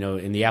want to,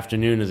 in the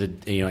afternoon of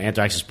the,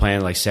 Anthrax is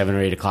playing like 7 or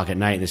 8 o'clock at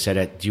night, and they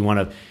said, do you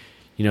want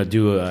to,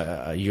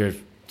 do your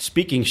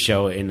speaking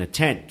show in a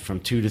tent from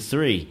 2 to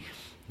 3?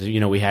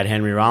 We had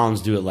Henry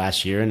Rollins do it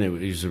last year, and it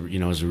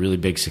was a really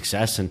big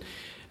success. And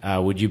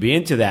would you be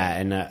into that?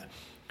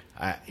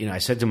 And I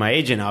said to my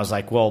agent, I was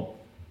like, well,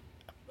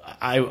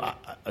 I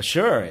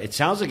sure, it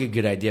sounds like a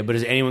good idea, but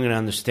is anyone going to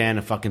understand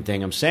a fucking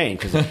thing I'm saying?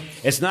 Because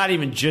it's not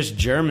even just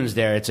Germans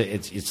there.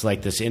 It's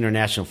like this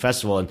international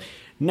festival, and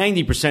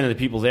 90% of the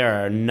people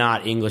there are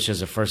not English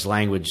as a first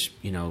language,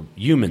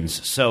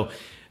 humans. So,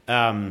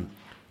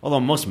 although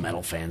most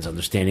metal fans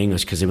understand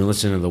English because they've been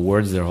listening to the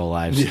words their whole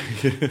lives.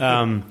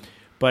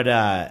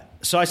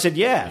 So I said,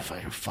 yeah,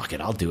 fuck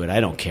it, I'll do it.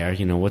 I don't care.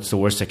 What's the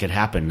worst that could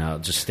happen? I'll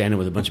just stand there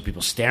with a bunch of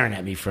people staring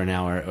at me for an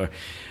hour.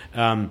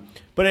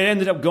 But it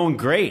ended up going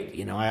great.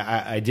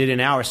 I did an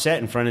hour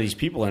set in front of these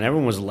people, and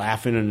everyone was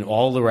laughing in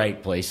all the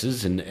right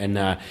places. So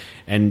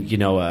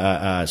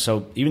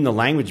even the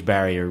language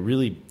barrier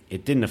really,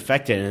 it didn't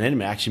affect it. And then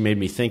it actually made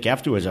me think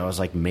afterwards. I was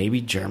like, maybe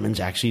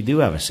Germans actually do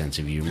have a sense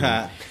of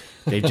humor.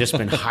 They've just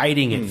been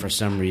hiding it for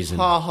some reason.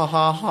 Ha ha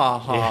ha ha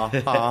ha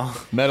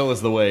ha. Metal is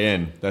the way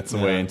in. That's the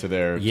way into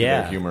their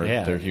humor.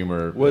 Yeah. Their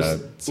humor.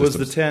 Was the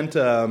systems. tent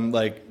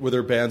were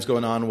there bands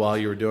going on while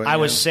you were doing it? I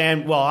was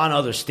on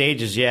other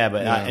stages,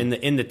 but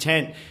in the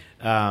tent,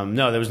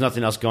 no, there was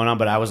nothing else going on.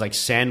 But I was like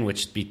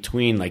sandwiched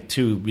between like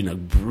two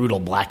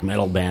brutal black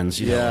metal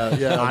bands,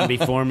 on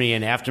before me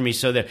and after me.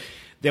 So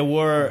there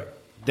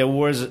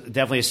was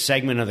definitely a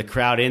segment of the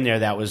crowd in there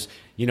that was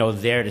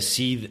there to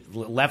see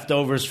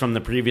leftovers from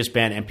the previous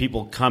band and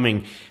people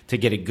coming to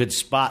get a good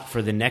spot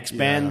for the next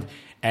band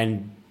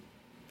and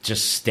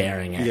just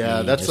staring at me.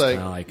 Yeah, that's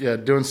like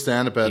doing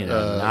stand-up at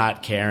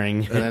not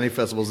caring. at any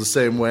festival is the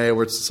same way,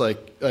 where it's just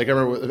like I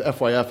remember with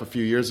FYF a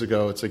few years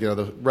ago, it's like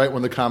right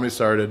when the comedy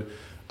started,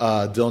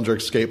 Dillinger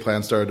Escape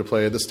Plan started to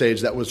play at the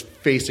stage that was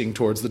facing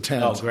towards the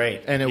tent. Oh,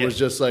 great. And it was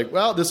just like,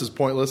 well, this is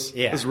pointless.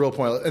 Yeah. This is real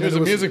pointless. And There's a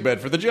was, music bed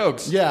for the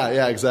jokes.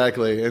 Yeah,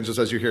 exactly. And just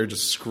as you hear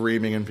just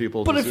screaming and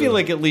people. But I feel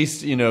like at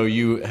least,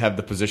 you have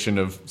the position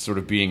of sort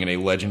of being in a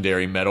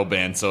legendary metal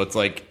band. So it's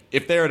like,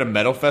 if they're at a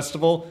metal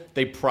festival,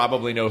 they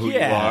probably know who you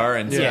are,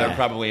 and so they're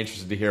probably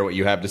interested to hear what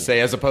you have to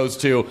say, as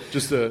opposed to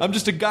I'm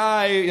just a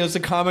guy, it's a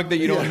comic that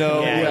you don't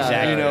know,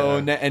 exactly.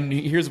 and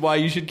here's why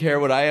you should care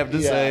what I have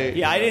to say.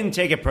 Yeah, I didn't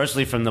take it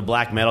personally from the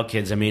black metal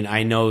kids. I mean,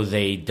 I know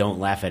they don't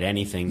laugh at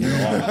anything.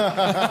 They're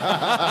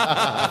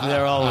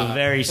all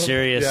very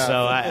serious,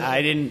 so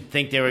I didn't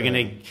think they were going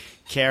to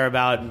care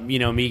about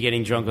me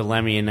getting drunk with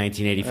Lemmy in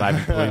 1985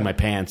 and pulling my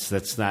pants.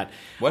 That's not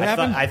what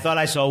happened. I thought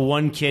I saw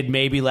one kid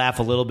maybe laugh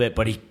a little bit,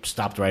 but he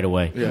stopped right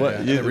away.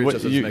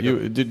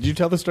 Did you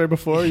tell the story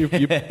before? You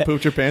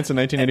pooped your pants in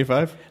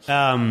 1985?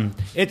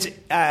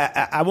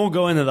 I won't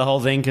go into the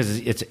whole thing because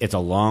it's a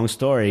long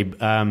story.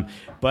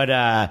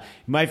 But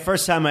my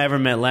first time I ever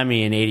met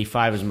Lemmy in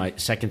 '85 was my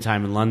second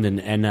time in London,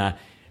 and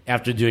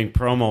after doing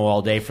promo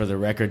all day for the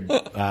record.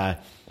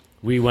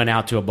 We went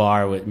out to a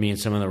bar with me and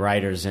some of the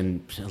writers,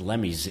 and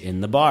Lemmy's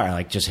in the bar,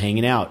 like just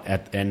hanging out.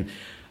 And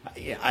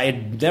I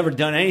had never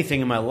done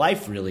anything in my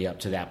life really up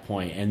to that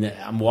point. And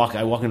I walk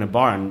in a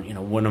bar,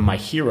 and one of my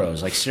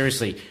heroes, like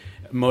seriously,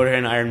 Motorhead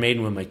and Iron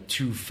Maiden were my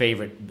two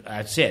favorite.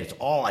 That's it. It's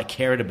all I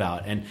cared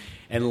about. And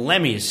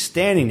Lemmy is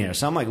standing there,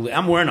 so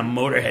I'm wearing a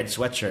Motorhead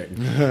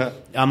sweatshirt.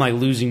 I'm like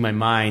losing my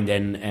mind,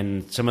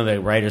 and some of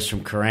the writers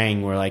from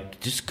Kerrang were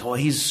like, "Just go.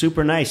 He's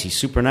super nice. He's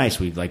super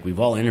nice. We've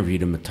all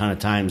interviewed him a ton of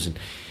times and."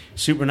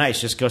 Super nice.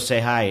 Just go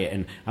say hi.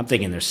 And I'm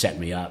thinking they're setting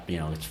me up.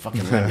 It's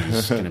fucking Lemmy.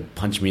 He's going to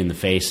punch me in the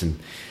face and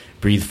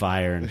breathe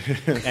fire.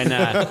 And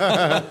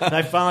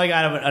I finally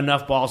got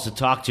enough balls to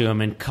talk to him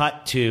and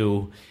cut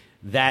to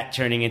that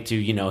turning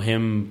into,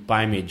 him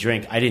buying me a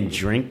drink. I didn't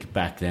drink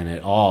back then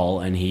at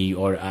all. And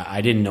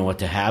I didn't know what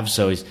to have.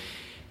 So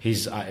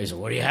he's like,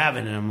 what are you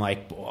having? And I'm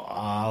like, well,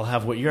 I'll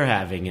have what you're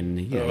having. And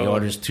he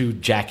orders 2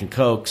 Jack and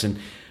Cokes. And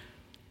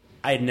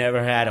I had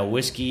never had a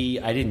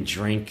whiskey. I didn't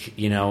drink,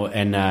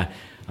 and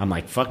I'm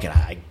like, fuck it,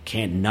 I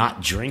can't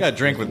not drink. Got to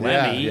drink with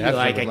Lemmy.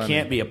 I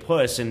can't be a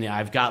puss, and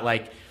I've got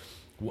like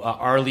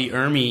Arlie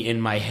Ermy in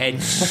my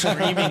head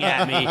screaming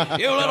at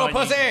me, You little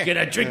pussy! You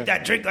gonna drink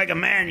that drink like a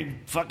man. You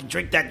fucking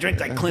drink that drink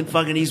like Clint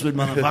fucking Eastwood,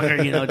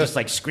 motherfucker. You know, just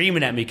like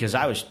screaming at me because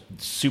I was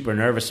super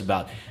nervous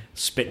about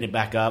spitting it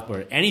back up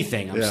or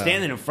anything. I'm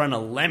standing in front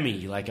of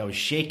Lemmy like I was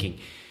shaking.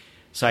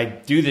 So I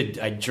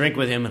drink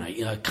with him, and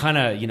I kind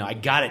of, I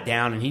got it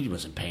down, and he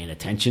wasn't paying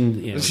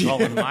attention. It was all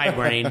in my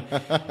brain.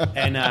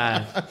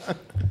 And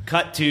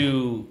cut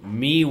to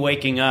me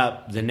waking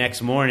up the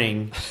next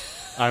morning,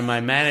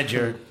 my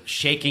manager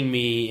shaking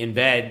me in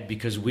bed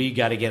because we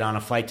got to get on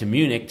a flight to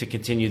Munich to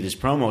continue this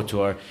promo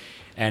tour.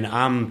 And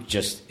I'm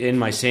just in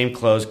my same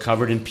clothes,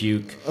 covered in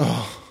puke,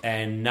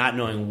 and not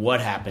knowing what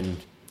happened,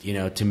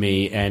 to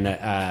me.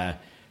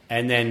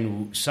 And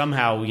then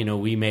somehow,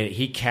 we made it.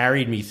 He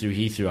carried me through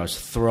Heathrow. I was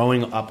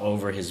throwing up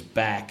over his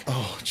back.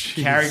 Oh,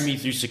 jeez. Carried me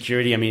through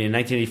security. I mean, in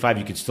 1985,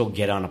 you could still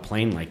get on a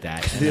plane like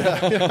that.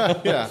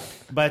 Yeah.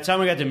 By the time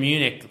we got to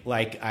Munich,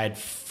 like, I had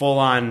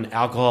full-on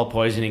alcohol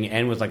poisoning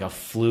and with, like, a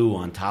flu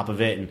on top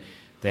of it. And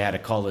they had to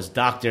call this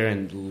doctor,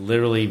 and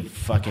literally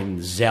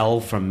fucking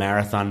Zell from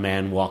Marathon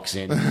Man walks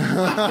in the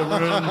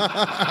room.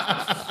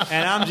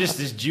 And I'm just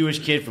this Jewish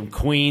kid from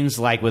Queens,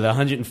 like, with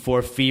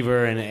 104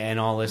 fever and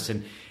all this,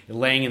 and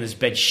laying in this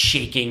bed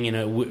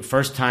shaking,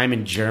 first time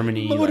in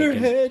Germany.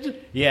 Motorhead.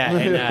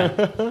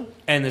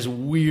 And this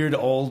weird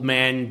old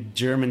man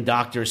German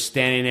doctor is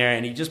standing there,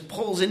 and he just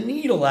pulls a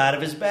needle out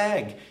of his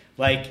bag.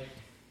 Like,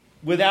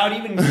 without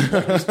even,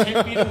 he's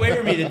 10 feet away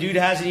from me. The dude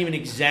hasn't even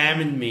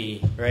examined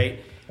me,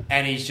 right?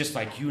 And he's just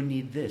like, you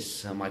need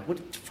this. I'm like, what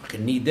do you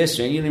fucking need this?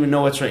 Man? You don't even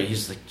know what's right.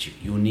 He's like,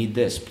 you need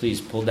this.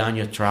 Please pull down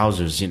your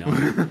trousers, And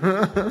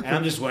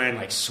I'm just wearing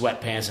like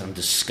sweatpants, and I'm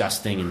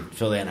disgusting and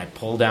filthy. And I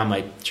pull down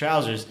my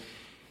trousers,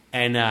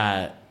 and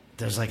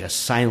there's like a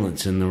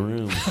silence in the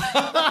room.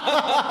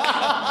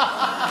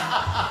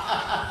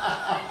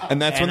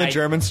 And that's when the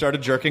Germans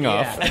started jerking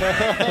off.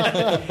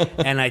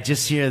 And I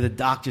just hear the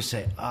doctor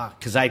say,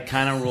 because I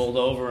kind of rolled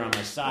over on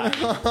my side.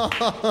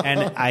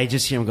 And I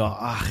just hear him go,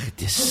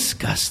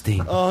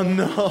 disgusting. Oh,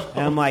 no.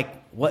 And I'm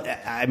like, what?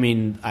 I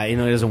mean, he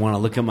doesn't want to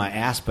look at my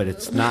ass, but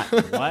it's not,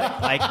 what?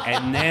 Like,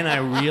 and then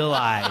I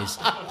realized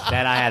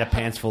that I had a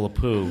pants full of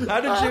poo. How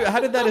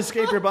did that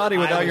escape your body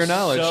without your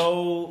knowledge?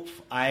 So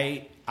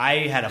I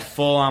had a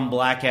full-on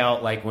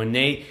blackout. Like, when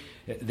they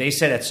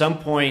said at some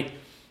point,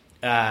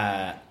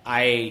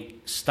 I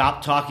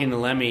stopped talking to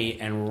Lemmy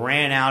and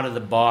ran out of the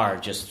bar,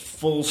 just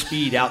full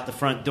speed out the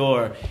front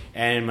door.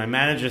 And my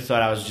manager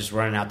thought I was just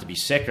running out to be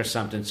sick or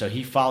something, so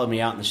he followed me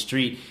out in the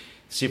street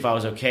to see if I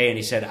was okay. And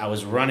he said I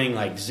was running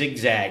like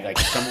zigzag, like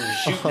someone was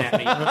shooting at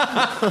me,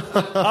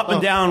 up and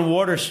down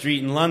Water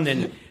Street in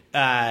London.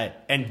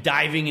 And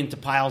diving into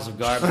piles of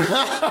garbage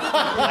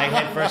like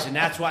head first, and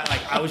that's why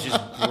I was just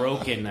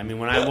broken. I mean,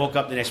 when I woke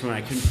up the next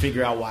morning, I couldn't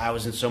figure out why I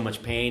was in so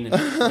much pain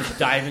and was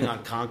diving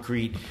on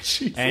concrete.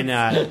 Jesus. And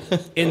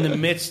in the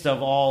midst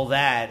of all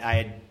that, I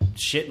had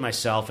shit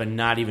myself and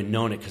not even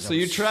known it. So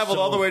you traveled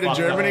all the way to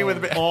Germany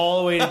with all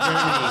the way to Germany.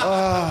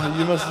 Oh,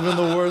 you must have been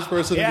the worst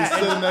person to be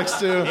sitting next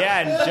to. Yeah,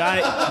 and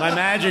Johnny, my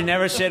manager,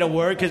 never said a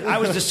word because I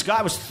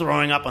was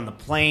throwing up on the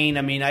plane.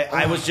 I mean,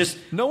 I was just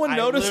no one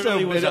noticed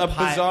a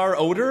bizarre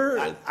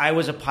odor. I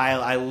was a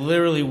pile. I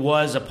literally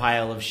was a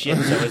pile of shit.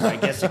 So it was, I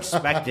guess,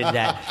 expected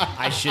that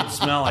I should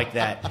smell like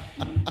that.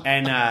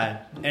 And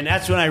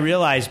that's when I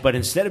realized. But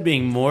instead of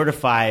being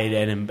mortified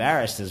and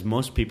embarrassed as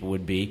most people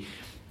would be,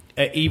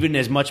 even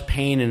as much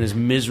pain and as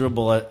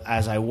miserable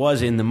as I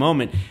was in the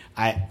moment,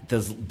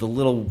 the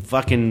little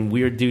fucking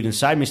weird dude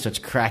inside me starts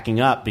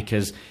cracking up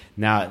because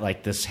now,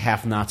 like, this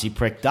half Nazi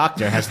prick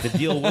doctor has to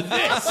deal with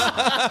this,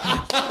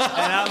 and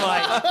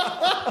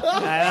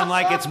I'm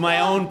like, it's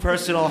my own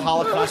personal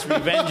Holocaust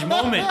revenge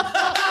moment.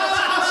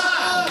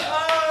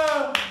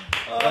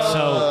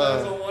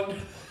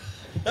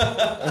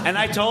 And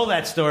I told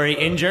that story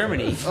in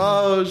Germany.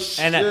 Oh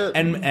shit!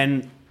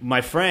 And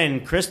my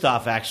friend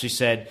Christoph actually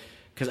said.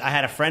 Because I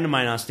had a friend of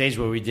mine on stage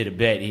where we did a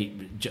bit,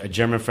 a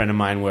German friend of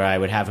mine, where I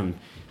would have him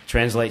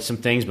translate some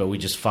things, but we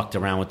just fucked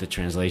around with the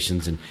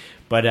translations.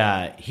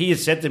 But he had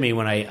said to me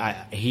when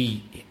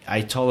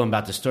I told him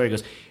about the story, he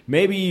goes,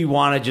 maybe you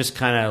want to just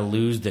kind of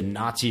lose the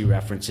Nazi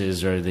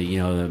references or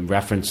the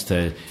reference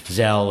to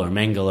Zell or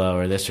Mengele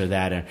or this or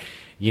that, or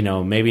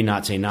maybe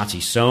not say Nazi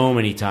so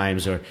many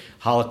times or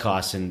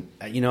Holocaust. And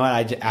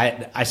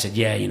I said,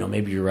 yeah,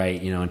 maybe you're right,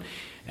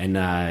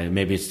 and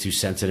maybe it's too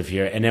sensitive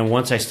here. And then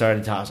once I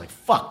started to, I was like,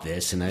 fuck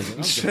this. And I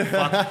said,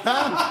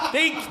 fuck.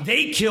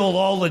 They killed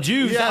all the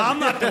Jews. Yeah. I'm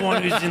not the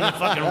one who's in the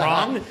fucking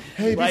wrong.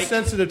 Hey, be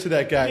sensitive to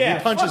that guy. Yeah,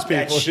 he punches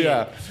people.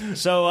 Yeah.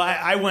 So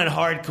I went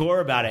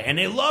hardcore about it. And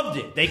they loved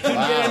it. They couldn't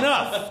get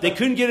enough. They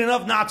couldn't get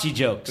enough Nazi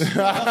jokes.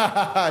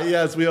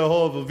 Yes, we are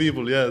horrible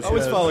people. Yes.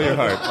 Always follow your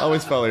heart.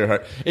 Always follow your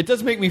heart. It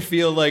does make me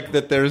feel like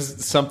that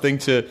there's something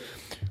to...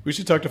 We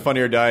should talk to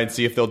Funny or Die and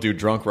see if they'll do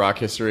drunk rock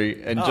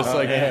history and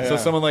so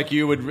someone like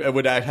you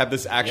would have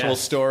this actual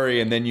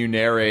story and then you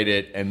narrate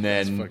it and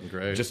then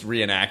just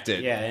reenact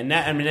it. Yeah, and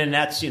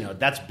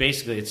that's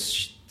basically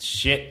it's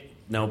shit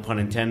no pun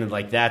intended,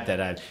 like that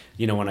I,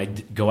 when I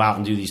go out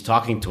and do these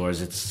talking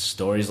tours, it's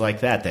stories like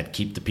that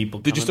keep the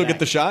people. Did you still get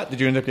the shot? Did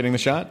you end up getting the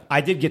shot?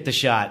 I did get the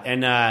shot,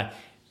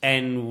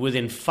 and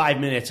within 5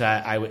 minutes,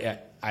 I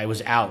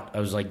was out. I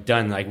was like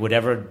done. Like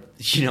whatever,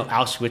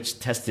 Auschwitz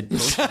tested.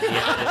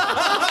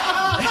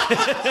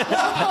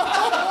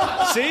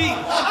 See?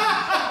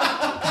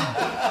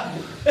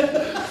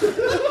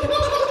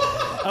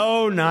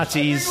 Oh,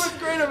 Nazis. What's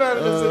great about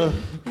it is that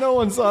no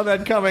one saw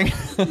that coming.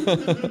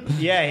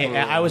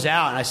 Yeah, I was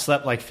out and I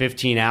slept like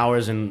 15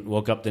 hours and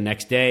woke up the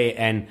next day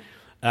and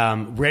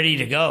ready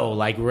to go,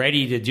 like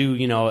ready to do,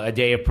 a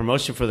day of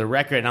promotion for the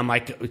record. And I'm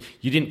like,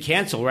 you didn't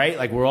cancel, right?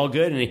 Like we're all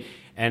good.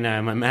 And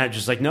my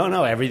manager's like,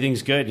 no,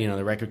 everything's good.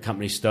 The record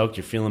company's stoked.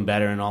 You're feeling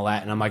better and all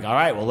that. And I'm like, all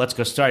right, well, let's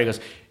go start. He goes,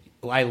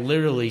 I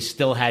literally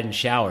still hadn't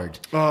showered.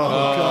 Oh,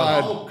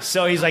 God.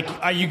 So he's like,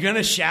 are you going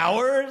to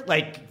shower?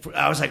 Like,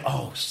 I was like,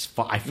 oh,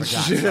 I forgot.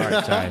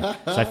 Sorry. So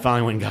I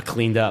finally went and got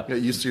cleaned up.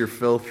 Get used to your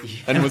filth.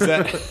 And was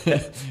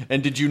that?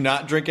 And did you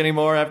not drink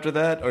anymore after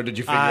that, or did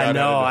you figure out?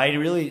 No, I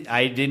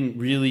didn't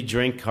really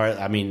drink.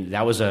 I mean,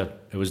 it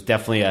was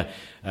definitely an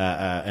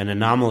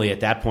anomaly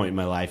at that point in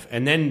my life.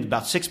 And then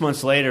about 6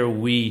 months later,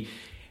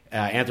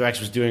 Anthrax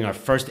was doing our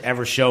first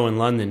ever show in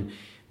London,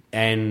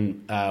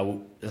 and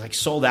like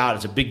sold out.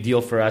 It's a big deal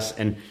for us,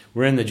 and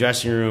we're in the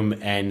dressing room,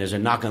 and there's a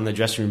knock on the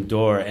dressing room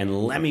door,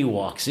 and Lemmy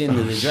walks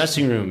into the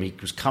dressing room. He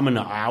was coming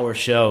to our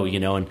show,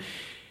 and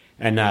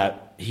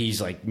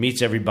he's like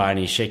meets everybody, and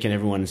he's shaking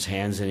everyone's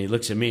hands, and he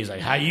looks at me. He's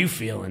like, "How you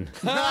feeling?"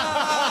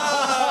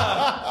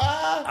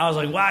 I was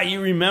like, "Wow, you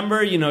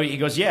remember?" He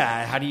goes,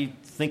 "Yeah. How do you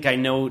think I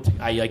know?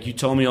 You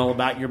told me all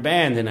about your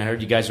band, and I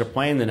heard you guys were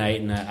playing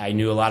tonight, and I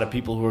knew a lot of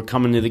people who were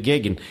coming to the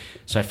gig, and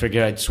so I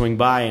figured I'd swing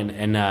by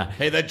and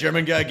hey, that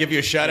German guy give you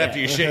a shot after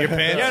you shit your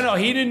pants? Yeah, no,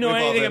 he didn't know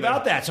anything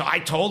about that. So I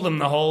told him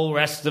the whole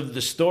rest of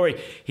the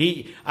story.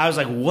 I was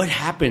like, what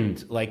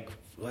happened? Like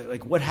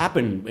what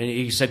happened? And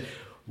he said,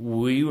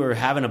 we were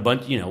having a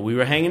bunch, we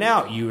were hanging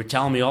out. You were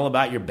telling me all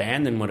about your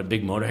band and what a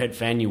big Motorhead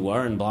fan you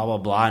were and blah, blah,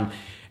 blah.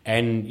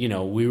 And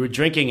we were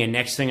drinking, and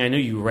next thing I knew,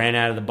 you ran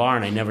out of the bar,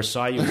 and I never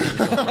saw you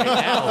until right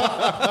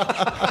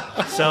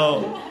now.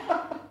 So,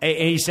 and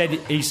he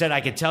said,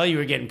 I could tell you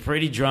were getting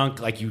pretty drunk.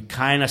 Like you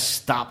kind of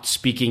stopped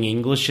speaking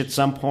English at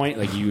some point,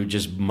 like you were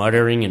just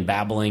muttering and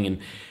babbling,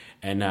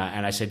 and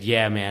I said,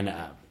 yeah, man.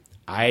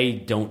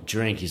 I don't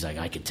drink. He's like,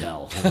 I could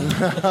tell.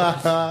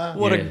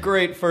 What a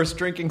great first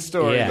drinking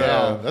story,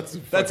 though. That's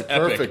epic.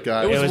 perfect,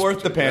 guy. It was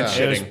worth the pants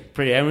shitting. It was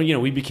pretty. I mean,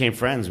 we became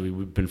friends.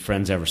 We've been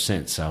friends ever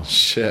since. So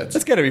shit.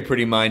 It's got to be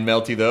pretty mind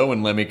melty though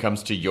when Lemmy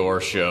comes to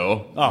your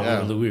show. Oh,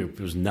 it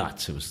was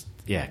nuts. It was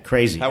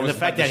crazy. How was the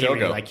fact the that show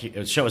go?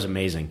 The show was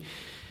amazing.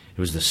 It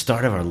was the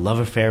start of our love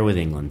affair with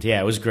England.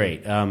 Yeah, it was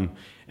great.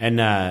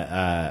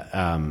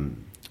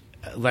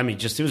 Lemmy,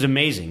 it was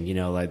amazing,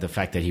 like the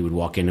fact that he would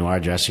walk into our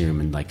dressing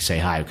room and like say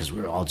hi, because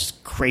we were all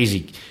just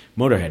crazy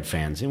Motorhead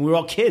fans, and we were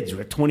all kids. We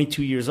were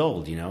 22 years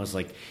old, it was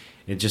like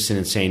it's just an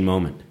insane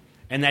moment,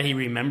 and that he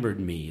remembered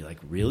me, like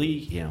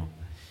really, Well,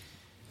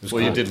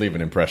 cool. You did leave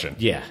an impression.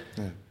 Yeah.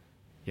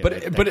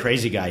 But that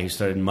crazy guy who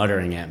started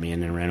muttering at me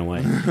and then ran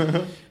away.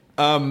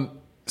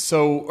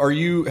 So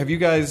have you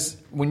guys,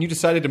 when you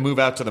decided to move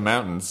out to the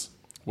mountains,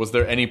 was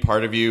there any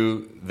part of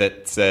you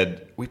that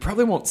said, we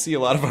probably won't see a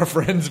lot of our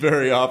friends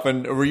very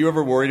often? Or were you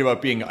ever worried about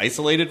being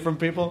isolated from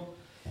people?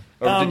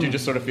 Or did you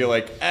just sort of feel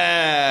like,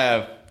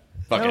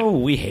 fuck it?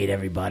 We hate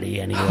everybody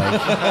anyway.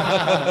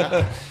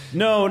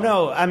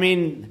 No. I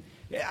mean,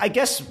 I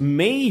guess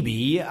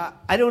maybe.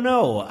 I don't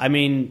know. I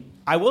mean,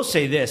 I will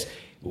say this.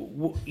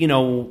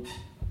 When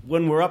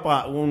we're up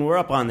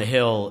on the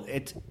hill,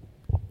 it's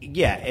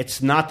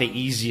not the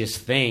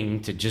easiest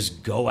thing to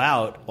just go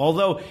out.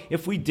 Although,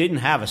 if we didn't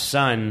have a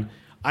son,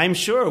 I'm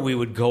sure we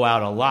would go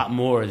out a lot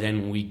more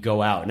than we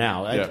go out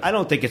now. Yeah. I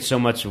don't think it's so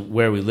much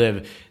where we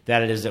live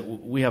that it is that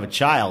we have a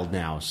child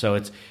now. So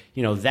it's,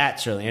 that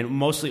certainly. And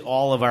mostly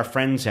all of our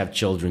friends have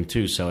children,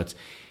 too. So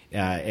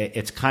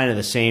it's kind of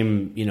the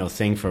same,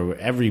 thing for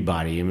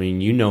everybody. I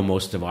mean,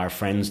 most of our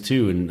friends,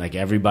 too. And, like,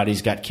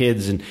 everybody's got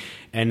kids.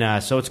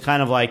 And so it's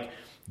kind of like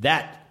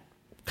that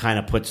kind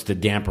of puts the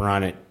damper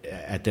on it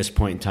at this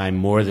point in time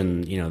more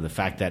than the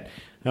fact that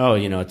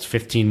it's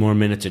 15 more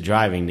minutes of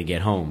driving to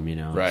get home.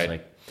 Right. It's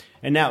like,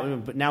 and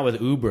now with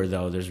Uber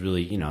though, there's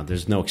really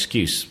there's no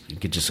excuse. You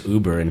could just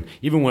Uber, and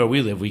even where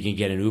we live, we can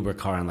get an Uber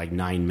car in like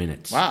 9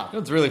 minutes. Wow,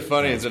 what's really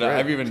funny is that I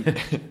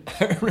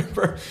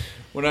remember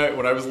when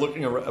I was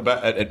looking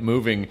at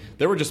moving,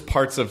 there were just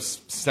parts of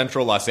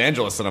central Los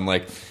Angeles that I'm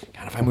like,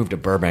 God, if I move to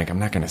Burbank, I'm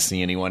not going to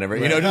see anyone ever,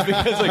 just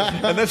because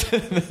and that's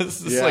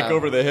just like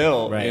over the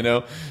hill,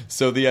 right.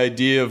 So the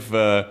idea of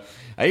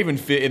I even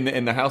fit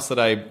in the house that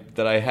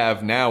I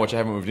have now, which I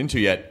haven't moved into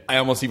yet. I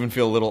almost even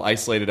feel a little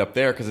isolated up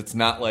there because it's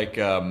not like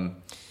it's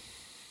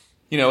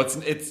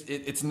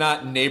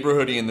not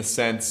neighborhoody in the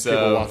sense people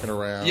of walking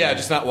around. Yeah,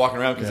 just not walking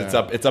around because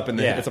it's up in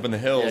the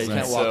hills. Yeah, you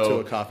can't walk to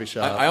a coffee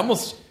shop. I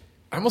almost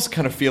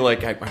kind of feel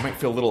like I might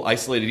feel a little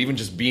isolated even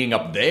just being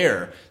up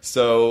there.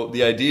 So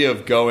the idea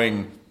of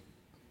going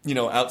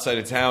outside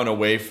of town,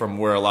 away from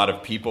where a lot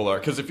of people are.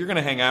 Because if you're going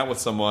to hang out with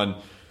someone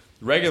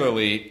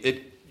regularly,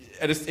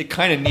 it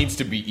kind of needs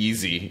to be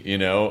easy,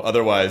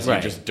 Otherwise, Right.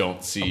 you just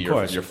don't see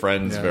course. your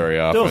friends very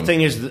often. The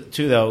thing is,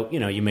 too, though,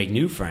 you make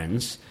new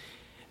friends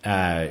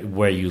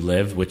where you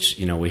live, which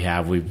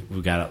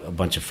we've got a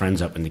bunch of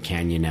friends up in the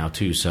canyon now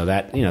too. So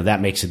that that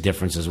makes a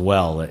difference as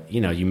well. That,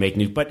 you make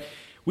new, but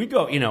we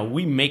go,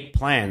 we make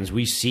plans.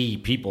 We see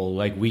people,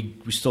 like we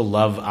still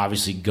love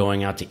obviously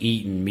going out to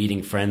eat and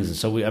meeting friends, and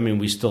so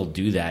we still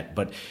do that.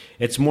 But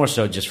it's more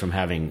so just from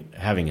having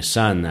a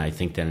son, I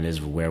think, than it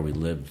is where we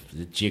live.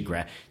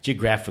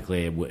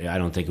 Geographically, I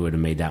don't think it would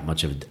have made that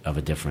much of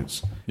a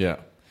difference. Yeah.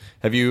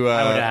 Have you?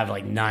 I would have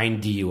like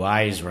 9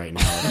 DUIs right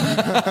now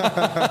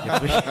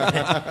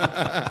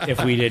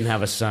if we didn't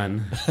have a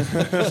son.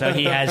 So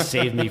he has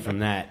saved me from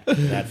that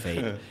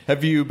fate.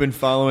 Have you been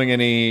following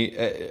any?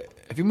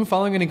 Have you been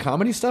following any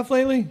comedy stuff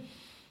lately?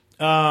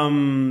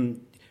 Pearl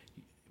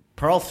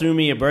threw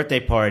me a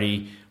birthday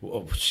party.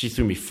 Well, she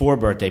threw me 4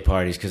 birthday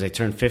parties because I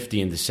turned 50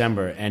 in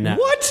December. And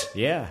what?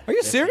 Yeah. Are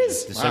you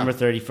serious? December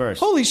 31st.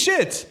 Holy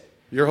shit!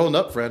 You're holding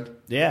up, friend.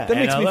 Yeah, That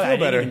makes me feel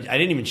better. I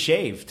didn't even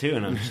shave too,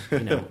 and I'm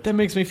That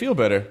makes me feel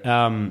better.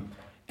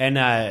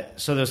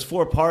 So there's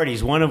 4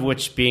 parties. One of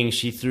which being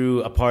she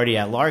threw a party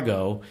at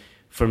Largo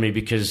for me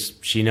because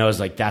she knows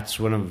like that's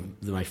one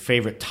of my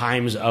favorite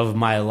times of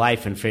my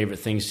life and favorite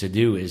things to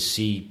do is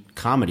see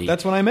comedy.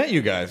 That's when I met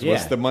you guys.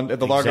 Was the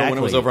Largo when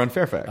it was over on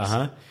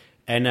Fairfax?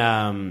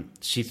 And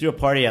she threw a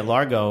party at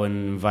Largo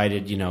and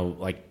invited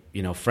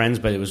friends,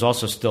 but it was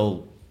also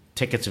still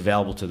tickets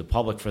available to the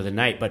public for the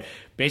night. But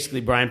basically,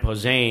 Brian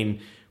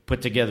Posehn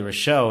put together a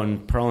show,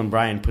 and Pearl and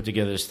Brian put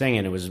together this thing,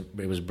 and it was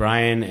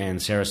Brian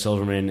and Sarah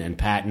Silverman and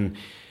Patton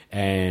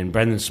and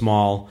Brendan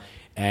Small,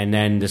 and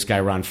then this guy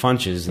Ron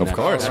Funches. And of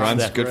course,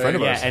 Ron's a good friend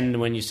of ours. Yeah, and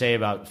when you say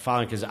about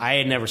following, because I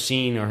had never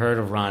seen or heard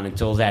of Ron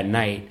until that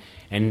night,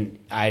 and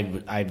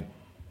I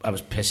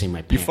was pissing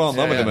my pants. You fall in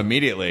love with him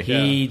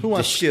immediately. Who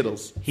wants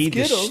Skittles? He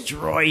Skittles?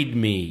 destroyed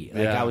me.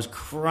 Like I was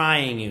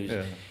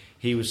crying.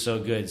 He was so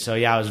good. So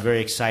I was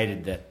very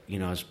excited that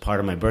as part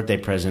of my birthday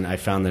present, I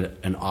found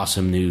an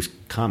awesome new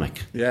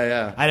comic.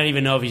 Yeah. I don't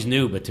even know if he's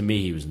new, but to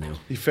me, he was new.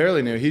 He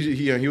fairly new.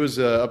 He was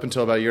up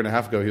until about a year and a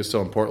half ago. He was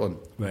still in Portland.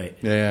 Right.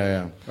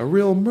 Yeah. A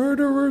real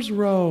murderer's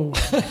row.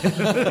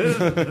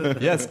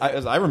 Yes,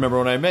 I remember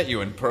when I met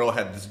you, and Pearl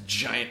had this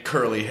giant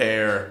curly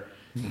hair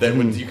that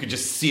you could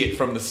just see it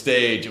from the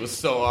stage. It was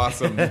so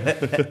awesome.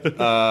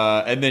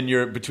 And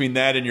then between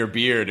that and your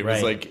beard, it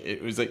was like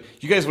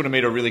you guys would have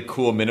made a really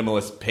cool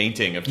minimalist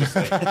painting of just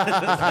like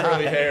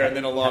curly hair and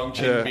then a long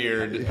chin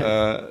beard,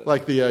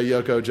 like the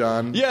Yoko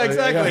John. Yeah,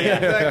 exactly.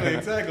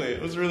 Exactly.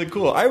 It was really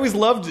cool. I always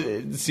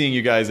loved seeing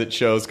you guys at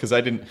shows because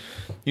I didn't.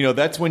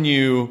 That's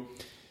when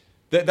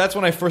that's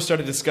when I first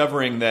started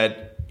discovering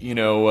that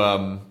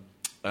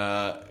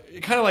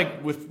kind of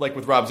like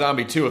with Rob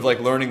Zombie too, of like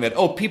learning that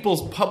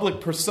people's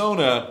public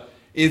persona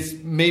is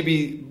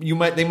maybe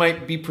they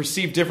might be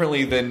perceived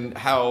differently than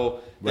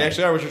how they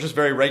actually are, which are just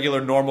very regular,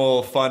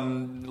 normal,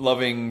 fun,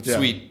 loving,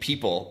 sweet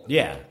people.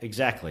 Yeah,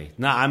 exactly.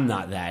 No, I'm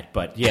not that,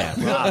 but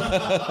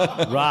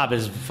yeah, Rob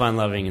is fun,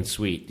 loving, and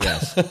sweet.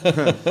 Yes.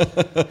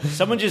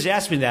 Someone just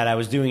asked me that. I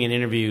was doing an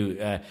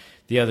interview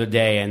the other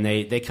day, and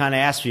they kind of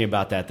asked me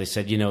about that. They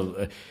said,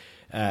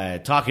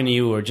 talking to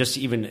you, or just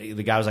even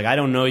the guy was like, I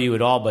don't know you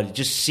at all, but it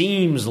just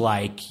seems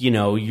like,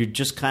 you're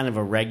just kind of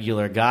a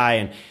regular guy.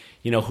 And,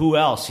 who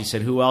else? He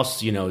said, who else,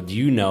 do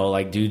you know,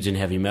 like dudes in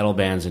heavy metal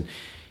bands? And,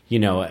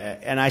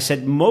 and I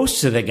said,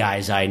 most of the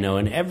guys I know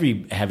in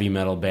every heavy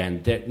metal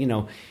band,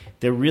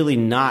 they're really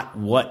not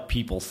what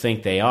people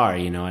think they are,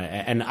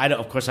 And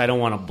of course, I don't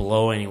want to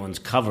blow anyone's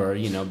cover,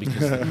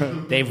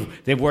 because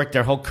they've worked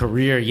their whole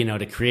career,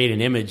 to create an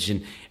image,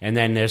 and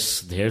then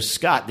there's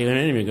Scott doing an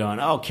interview going,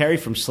 "Oh, Kerry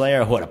from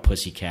Slayer, what a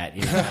pussycat."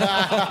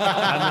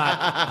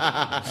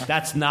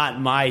 That's not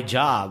my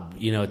job,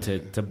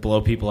 to blow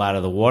people out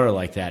of the water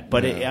like that.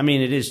 But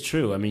it is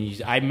true.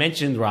 I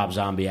mentioned Rob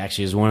Zombie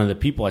actually as one of the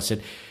people. I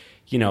said,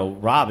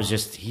 Rob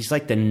he's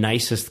like the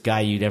nicest guy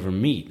you'd ever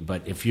meet.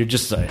 But if you're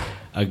just a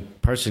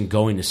person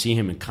going to see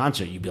him in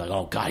concert, you'd be like,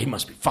 oh, God, he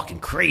must be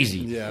fucking crazy.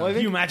 Yeah. Well,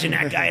 can you imagine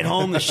that guy at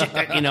home? The shit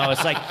that,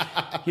 it's like,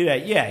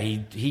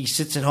 he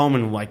sits at home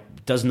and,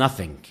 does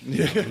nothing.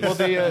 Well,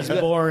 he's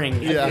boring.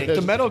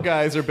 The metal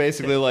guys are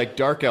basically like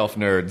dark elf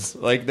nerds.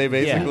 Like, they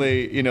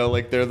basically,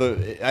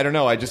 they're I don't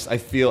know, I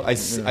feel,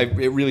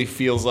 it really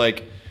feels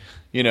like,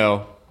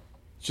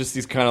 just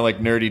these kind of like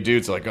nerdy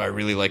dudes like, oh, I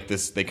really like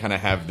this. They kind of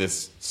have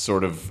this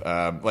sort of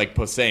like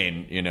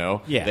Posehn,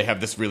 Yeah. They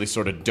have this really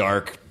sort of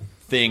dark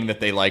thing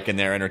that they like in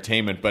their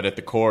entertainment, but at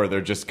the core,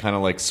 they're just kind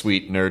of like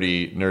sweet,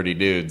 nerdy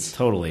dudes.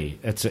 Totally.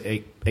 That's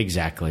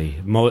exactly.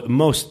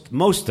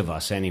 Most of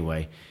us,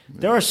 anyway.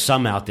 There are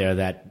some out there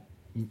that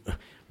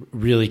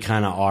really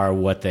kind of are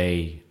what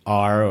they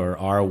are, or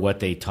are what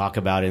they talk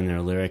about in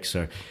their lyrics,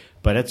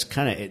 but it's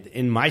kind of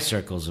in my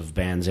circles of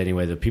bands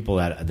anyway. The people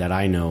that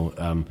I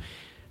know.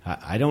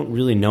 I don't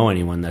really know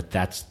anyone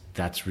that's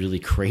that's really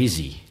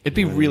crazy. It'd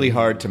be really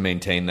hard to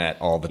maintain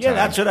that all the time. Yeah,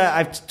 that's what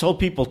I've told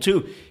people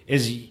too.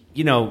 Is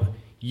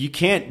you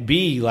can't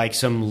be like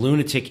some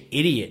lunatic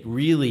idiot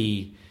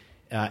really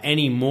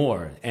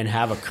anymore and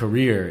have a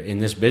career in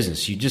this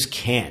business. You just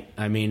can't.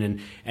 I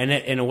mean, and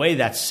in a way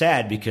that's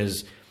sad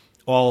because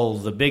all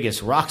the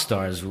biggest rock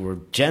stars were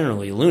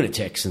generally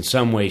lunatics in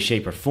some way,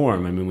 shape, or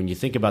form. I mean, when you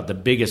think about the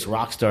biggest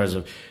rock stars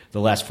of the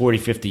last 40,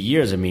 50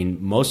 years, I mean,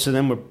 most of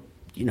them were,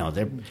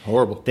 they're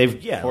horrible.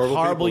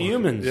 Horrible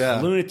humans,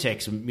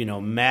 lunatics,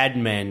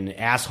 madmen,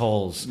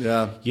 assholes.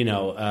 Yeah.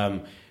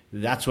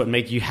 That's what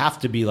you have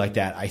to be like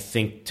that, I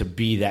think, to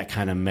be that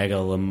kind of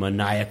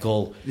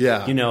megalomaniacal,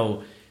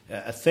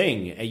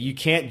 thing. You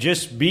can't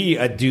just be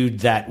a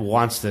dude that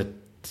wants to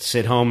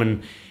sit home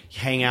and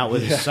hang out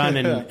with his son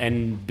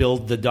and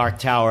build the Dark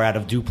Tower out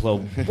of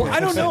Duplo. Well, I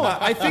don't know.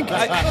 I think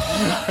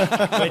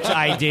which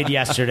I did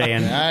yesterday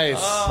and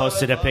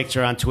posted a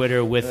picture on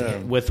Twitter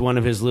with one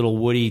of his little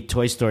Woody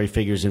Toy Story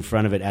figures in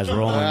front of it as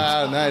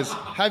Roland. Nice.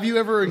 Have you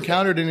ever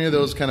encountered any of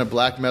those kind of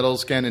black metal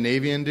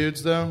Scandinavian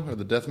dudes though, or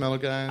the death metal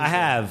guys? I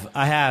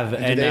have,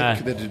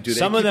 and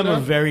some of them are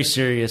very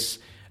serious,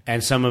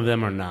 and some of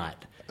them are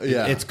not.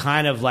 Yeah. It's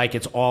kind of like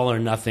it's all or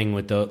nothing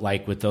with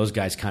those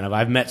guys. Kind of,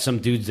 I've met some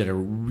dudes that are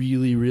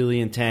really, really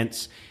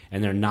intense,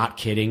 and they're not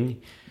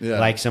kidding. Yeah.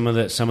 Like some of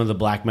the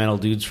black metal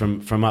dudes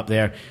from up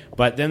there.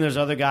 But then there's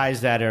other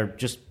guys that are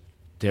just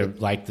they're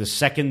like the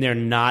second they're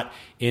not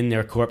in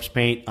their corpse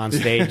paint on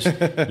stage,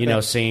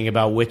 singing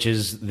about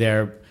witches,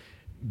 they're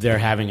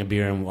having a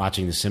beer and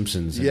watching The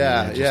Simpsons.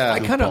 I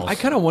kind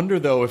of wonder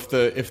though if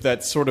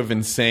that sort of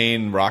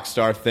insane rock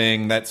star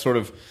thing, that sort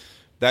of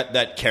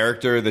that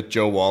character that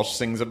Joe Walsh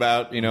sings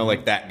about,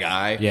 like that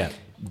guy,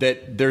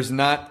 that there's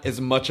not as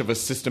much of a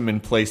system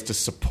in place to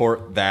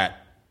support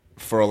that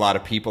for a lot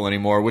of people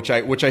anymore, which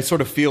I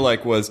sort of feel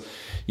like was,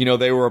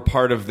 they were a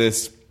part of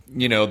this,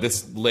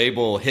 this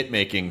label hit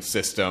making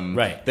system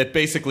that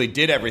basically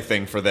did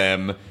everything for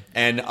them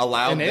and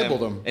allowed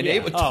enabled them.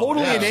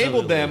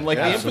 Enabled them. Like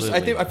I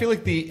feel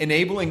like the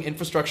enabling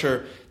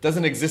infrastructure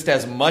doesn't exist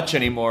as much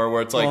anymore.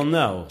 Where it's like,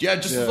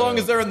 as long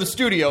as they're in the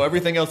studio,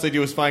 everything else they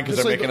do is fine because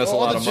they're making us a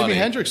lot of money. All the Jimi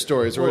Hendrix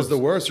stories were the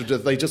worst.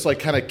 They just like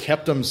kind of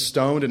kept them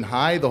stoned and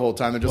high the whole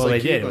time. They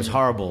did. It was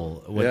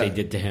horrible what they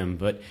did to him,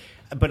 but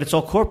it's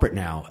all corporate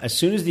now. As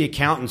soon as the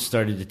accountants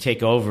started to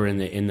take over in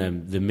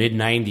the mid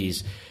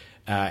 '90s.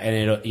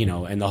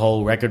 And the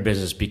whole record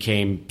business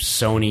became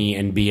Sony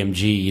and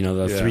BMG.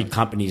 The three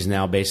companies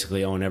now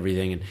basically own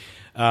everything,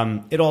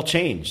 and it all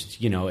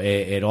changed.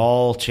 It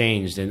all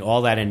changed, and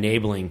all that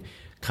enabling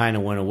kind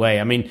of went away.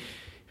 I mean,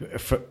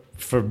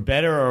 for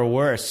better or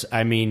worse.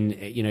 I mean,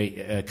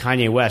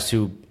 Kanye West,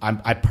 who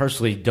I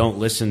personally don't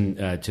listen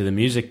to the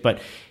music,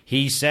 but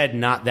he said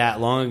not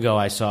that long ago,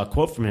 I saw a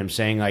quote from him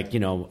saying like,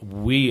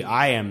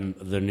 I am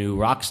the new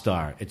rock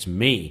star. It's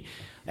me,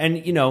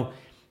 and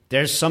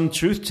there's some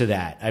truth to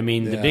that. I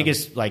mean, the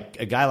biggest, like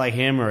a guy like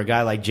him or a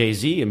guy like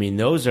Jay-Z, I mean,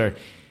 those are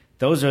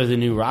the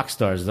new rock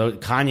stars.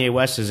 Kanye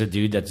West is a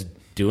dude that's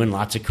doing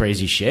lots of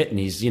crazy shit, and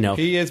he's,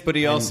 He is, but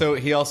he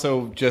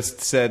also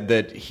just said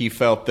that he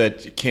felt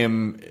that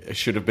Kim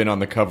should have been on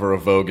the cover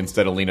of Vogue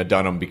instead of Lena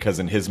Dunham because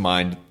in his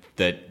mind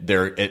that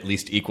they're at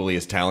least equally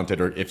as talented,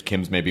 or if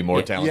Kim's maybe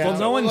more talented. Well,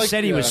 no one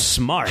said he was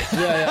smart.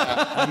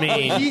 I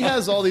mean, he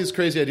has all these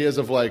crazy ideas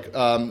of like,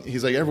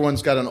 he's like,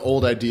 everyone's got an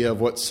old idea of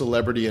what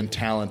celebrity and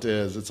talent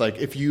is. It's like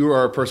if you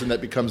are a person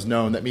that becomes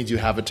known, that means you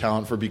have a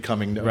talent for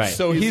becoming known. Right.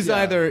 So he's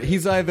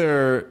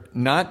either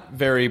not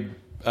very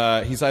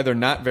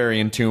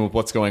in tune with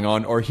what's going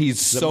on, or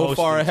he's so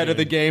far ahead of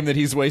the game that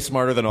he's way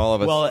smarter than all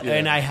of us. Well,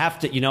 and I have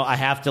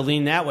to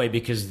lean that way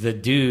because the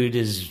dude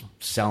is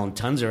selling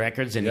tons of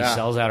records and he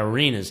sells out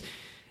arenas,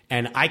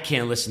 and I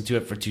can't listen to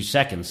it for 2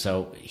 seconds.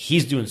 So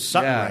he's doing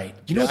something right.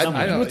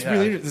 What's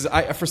really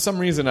interesting? For some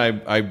reason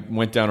I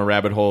went down a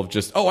rabbit hole of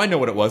just I know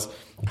what it was.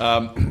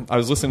 I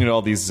was listening to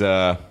all these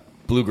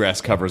bluegrass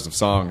covers of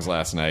songs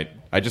last night.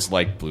 I just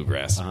like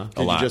bluegrass a lot.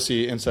 Did you just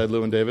see Inside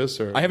Llewyn Davis?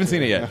 Or I haven't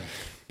seen it yet.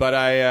 But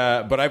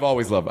I've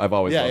always loved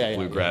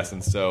bluegrass,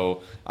 and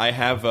so I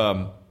have.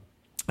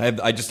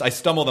 I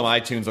stumbled on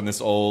iTunes on this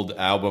old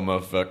album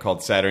of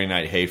called Saturday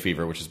Night Hay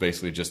Fever, which is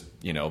basically just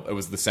it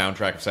was the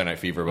soundtrack of Saturday Night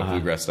Fever, but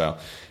bluegrass style.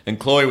 And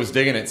Chloe was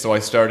digging it, so I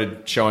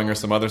started showing her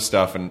some other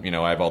stuff, and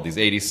I have all these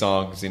 '80s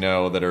songs,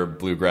 that are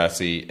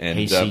bluegrassy and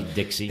Hayseed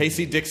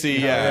Dixie,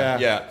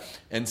 yeah.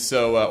 And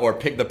so, or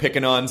the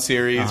Pickin' On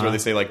series, where they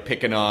say like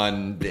picking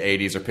on the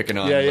 '80s or picking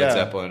on Led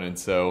Zeppelin, and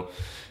so.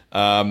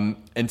 I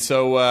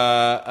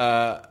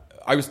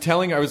was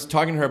talking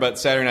to her about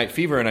Saturday Night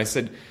Fever, and I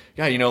said,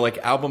 like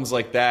albums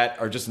like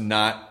that are just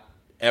not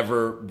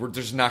ever. We're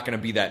just not going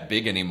to be that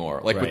big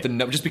anymore. Like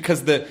with just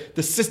because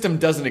the system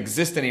doesn't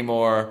exist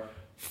anymore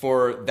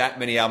for that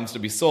many albums to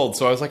be sold.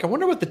 So I was like, I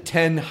wonder what the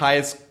 10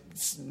 highest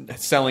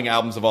selling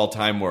albums of all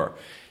time were,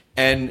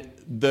 and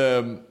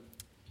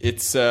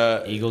it's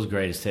Eagles'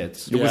 Greatest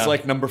Hits. It was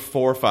like number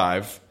 4 or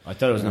 5. I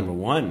thought it was number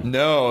 1.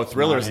 No,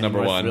 Thriller's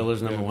number 1.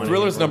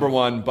 Thriller's number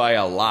 1 by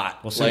a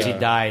lot. Well, since he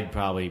died,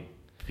 probably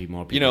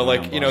more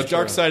people.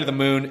 Dark Side of the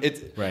Moon.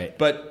 It's right.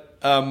 But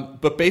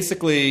but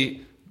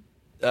basically,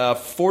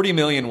 40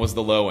 million was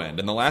the low end,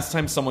 and the last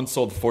time someone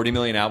sold 40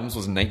 million albums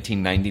was in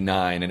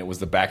 1999, and it was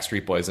the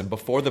Backstreet Boys. And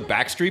before the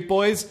Backstreet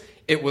Boys,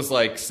 it was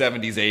like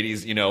 70s,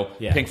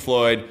 80s. Pink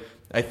Floyd.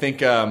 I think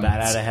Bad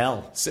Outta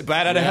Hell.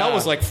 Bad Outta Hell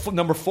was like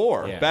number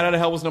 4. Yeah. Bad Outta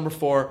Hell was number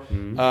 4.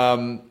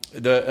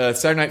 The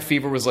Saturday Night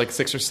Fever was like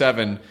 6 or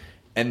 7,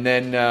 and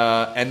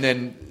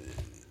then.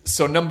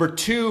 So number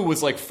 2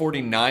 was like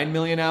 49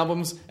 million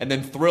albums, and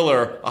then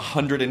Thriller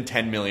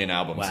 110 million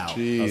albums. Wow.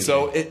 Jeez.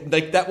 So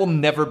that will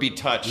never be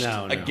touched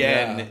No.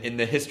 again in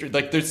the history.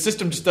 Like the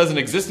system just doesn't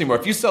exist anymore.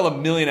 If you sell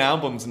 1 million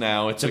albums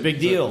now, it's a big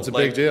deal. It's a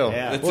big deal.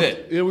 Yeah. That's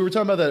it. Yeah, we were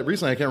talking about that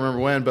recently. I can't remember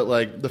when, but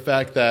like the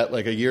fact that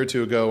like a year or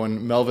two ago,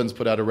 when Melvins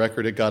put out a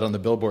record, it got on the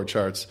Billboard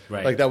charts.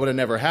 Right. Like that would have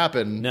never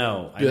happened.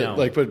 No, I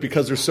know. But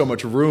because there's so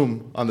much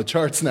room on the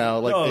charts now,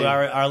 like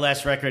Our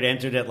last record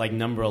entered at like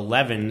number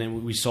 11,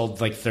 and we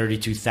sold like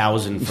 32,000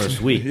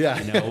 first week.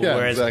 Yeah. Yeah,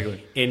 Whereas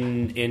exactly.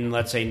 in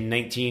let's say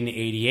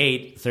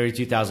 1988,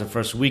 32,000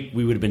 first week,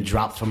 we would have been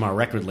dropped from our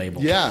record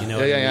label. yeah, You know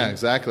what I mean?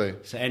 exactly.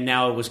 So, and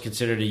now it was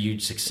considered a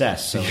huge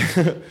success. So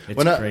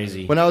it's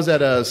crazy. When I was at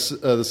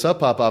the Sub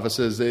Pop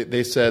offices,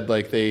 they said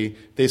like they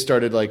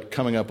started like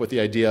coming up with the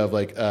idea of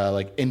like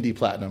indie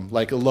platinum,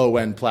 like a low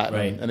end platinum,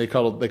 Right. and they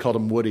called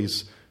them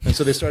Woodies. And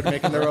so they started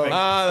making their own.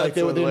 that's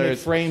they would make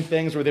hilarious. frame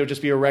things where they would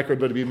just be a record,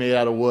 but it'd be made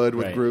out of wood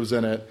with Right. grooves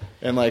in it,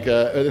 and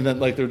then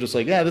like they were just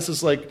like, yeah, this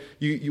is like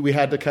we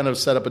had to kind of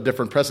set up a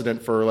different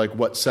precedent for like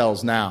what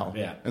sells now.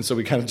 Yeah. And so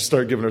we kind of just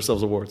started giving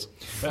ourselves awards.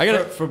 I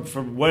got for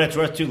what it's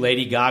worth, too.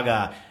 Lady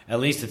Gaga,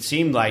 at least it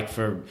seemed like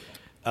for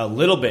a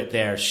little bit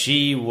there,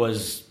 she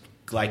was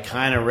like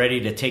kind of ready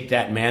to take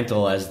that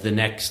mantle as the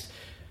next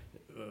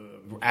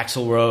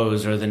Axl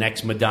Rose or the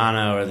next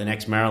Madonna or the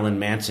next Marilyn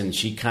Manson.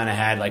 She kind of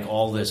had like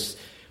all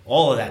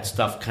of that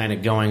stuff kind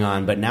of going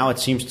on, but now it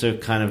seems to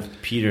kind of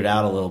petered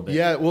out a little bit.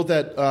 Yeah, well,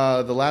 that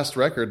the last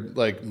record,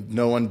 like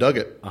no one dug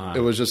it. It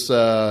was just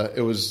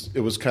it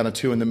was kind of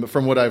too. And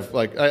from what I've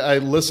I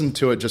listened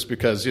to it just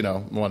because I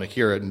want to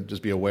hear it and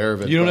just be aware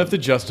of it. You don't but- have to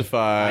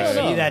justify. I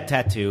see that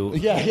tattoo.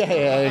 Yeah,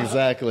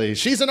 exactly.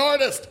 She's an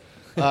artist.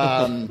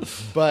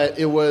 But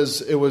it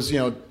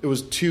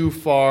was too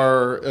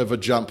far of a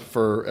jump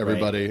for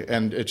everybody, Right.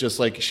 and it just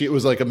like it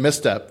was like a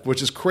misstep,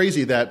 which is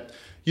crazy that.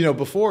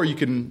 Before you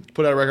can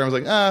put out a record, I was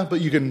like,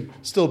 but you can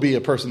still be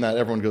a person that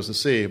everyone goes to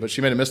see. But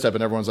she made a misstep,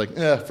 and everyone's like,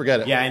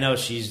 forget it. Yeah, I know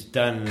she's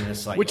done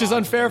this like, Which is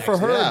unfair for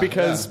her Yeah,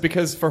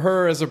 because for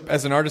her as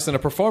an artist and a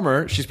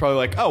performer, she's probably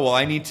like, oh well,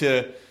 I need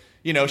to,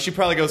 she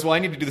probably goes, well, I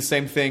need to do the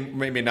same thing.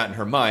 Maybe not in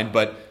her mind,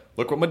 but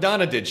look what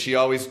Madonna did. She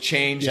always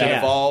changed and Yeah.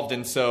 evolved,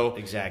 and so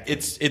Exactly.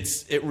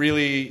 it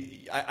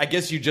really. I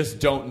guess you just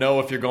don't know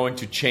if you're going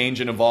to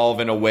change and evolve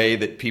in a way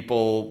that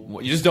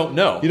you just don't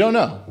know. You don't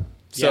know.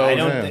 So I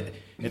don't. yeah.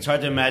 It's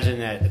hard to imagine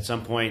that at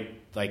some point,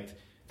 like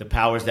the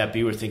powers that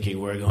be were thinking,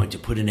 we're going to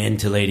put an end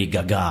to Lady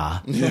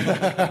Gaga,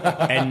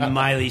 and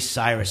Miley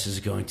Cyrus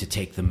is going to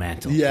take the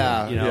mantle.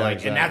 Yeah, and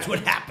exactly. that's what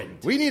happened.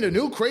 We need a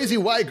new crazy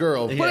white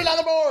girl. Put it on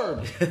the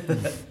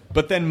board.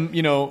 But then,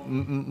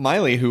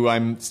 Miley, who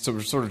I'm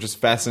sort of just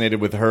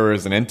fascinated with her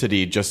as an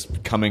entity,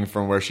 just coming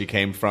from where she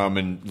came from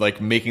and like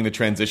making the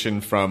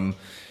transition from,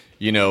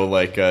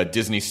 like a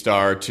Disney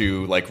star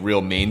to like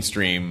real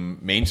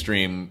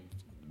mainstream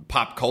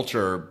pop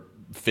culture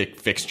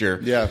fixture.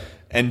 Yeah.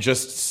 And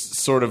just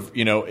sort of,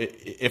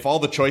 if all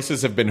the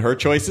choices have been her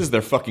choices,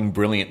 they're fucking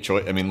brilliant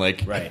choice. I mean,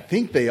 like, Right. I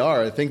think they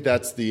are. I think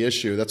that's the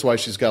issue. That's why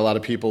she's got a lot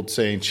of people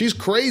saying she's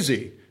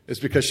crazy. It's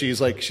because she's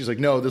like,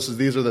 no,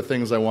 these are the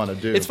things I want to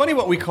do. It's funny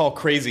what we call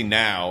crazy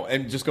now,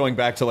 and just going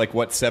back to like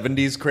what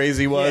 70s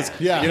crazy was.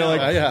 Yeah.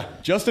 Yeah.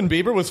 Justin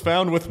Bieber was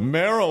found with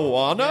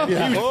marijuana.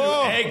 Yeah. He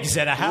threw eggs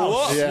at a house.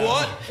 What? Yeah.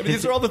 What? I mean,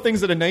 these are all the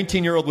things that a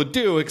 19-year-old would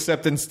do,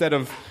 except instead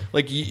of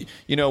like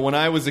when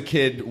I was a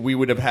kid, we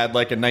would have had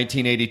like a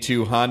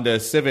 1982 Honda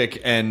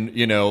Civic, and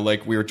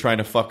like we were trying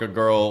to fuck a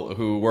girl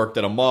who worked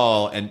at a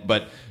mall,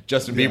 but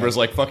Justin Bieber's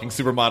like fucking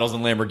supermodels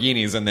and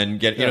Lamborghinis, and then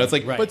it's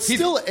like, Right. but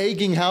still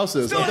egging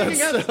houses.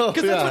 because that's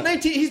what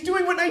 19. He's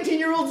doing what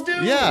 19-year-olds do.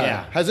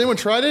 Yeah. Has anyone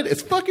tried it?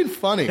 It's fucking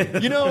funny.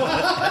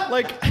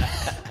 Like,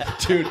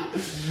 dude,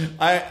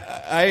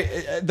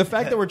 I the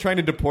fact that we're trying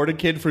to deport a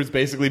kid for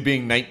basically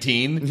being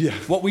 19. Yeah.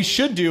 What we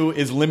should do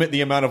is limit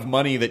the amount of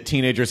money that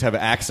teenagers have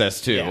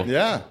access to.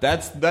 Yeah.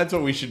 That's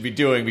what we should be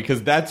doing,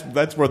 because that's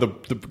where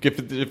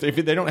if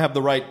they don't have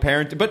the right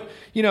parent. But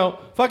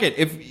fuck it.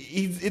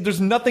 If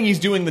there's nothing he's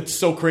doing that's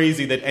so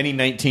crazy that any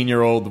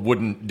 19-year-old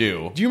wouldn't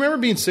do. Do you remember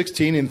being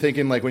 16 and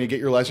thinking like when you get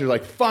your license, you're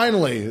like,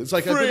 finally, it's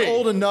like I've Free. been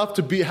old enough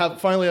to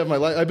finally have my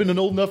life. I've been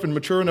old enough and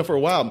mature enough for a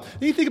while. And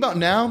you think about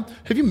now,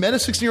 have you met a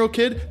 16-year-old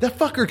kid? That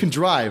fucker can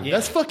drive. Yeah.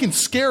 That's fucking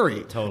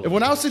scary. Totally. And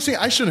when I was 16,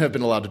 I shouldn't have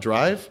been allowed to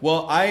drive.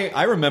 Well,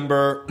 I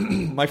remember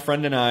my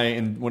friend and I,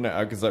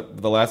 because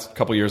the last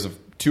couple years of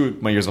 2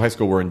 of my years of high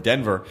school were in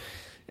Denver,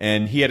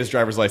 and he had his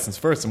driver's license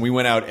first, and we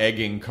went out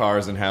egging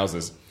cars and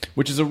houses,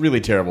 which is a really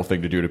terrible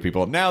thing to do to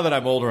people. Now that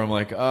I'm older, I'm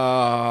like,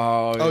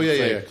 yeah.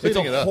 It's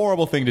Cleaning it a up.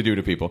 horrible thing to do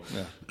to people.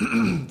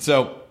 Yeah.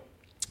 So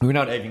we went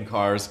out egging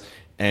cars,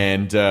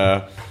 and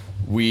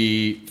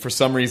we, for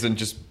some reason,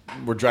 just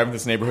we're driving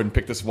this neighborhood and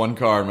picked this one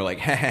car, and we're like,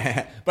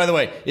 by the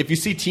way, if you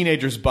see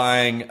teenagers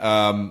buying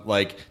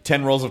like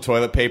 10 rolls of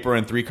toilet paper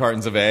and 3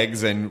 cartons of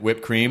eggs and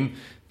whipped cream,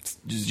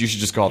 you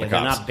should just call the cops.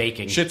 They're not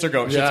baking. Shit's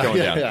going down.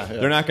 Yeah.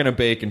 They're not going to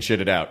bake and shit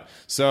it out.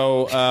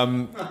 So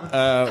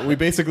we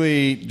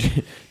basically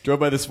drove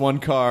by this one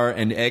car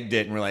and egged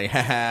it, and we're like,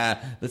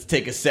 let's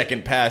take a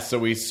second pass. So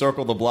we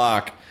circle the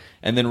block,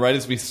 and then right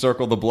as we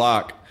circle the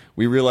block,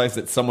 we realized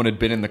that someone had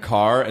been in the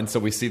car, and so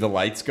we see the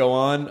lights go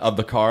on of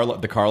the car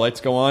lights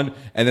go on,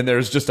 and then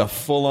there's just a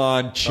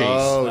full-on chase.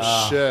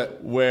 Oh,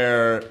 shit.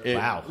 Where it,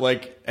 Wow.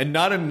 like, and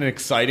not in an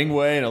exciting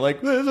way, and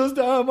like, this is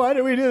dumb, why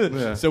did we do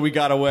this? Yeah. So we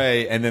got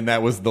away, and then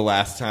that was the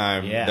last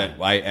time Yeah.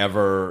 that I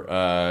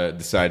ever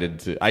decided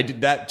to. I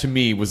did that. To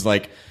me was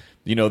like,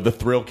 the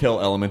thrill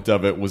kill element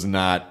of it was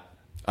not.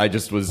 I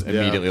just was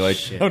immediately like,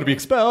 I'm going to be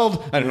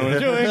expelled. I don't know what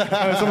I'm doing.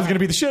 Someone's going to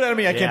beat the shit out of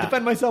me. I can't Yeah.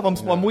 defend myself.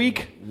 I'm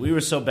weak. We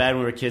were so bad when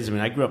we were kids. I mean,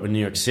 I grew up in New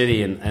York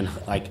City, and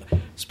like,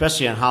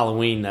 especially on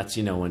Halloween, that's,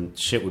 when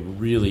shit would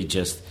really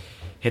just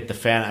hit the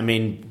fan. I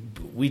mean,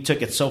 we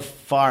took it so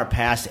far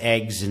past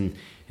eggs and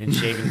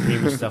shaving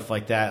cream and stuff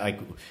like that. Like,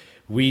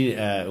 we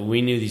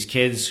knew these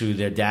kids who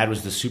their dad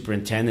was the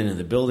superintendent of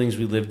the buildings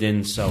we lived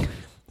in, so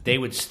they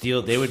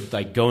would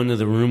like go into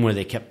the room where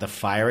they kept the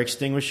fire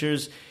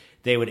extinguishers.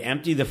 They would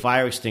empty the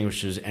fire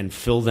extinguishers and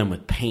fill them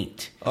with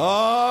paint.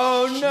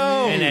 Oh,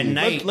 no. And at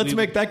night, let's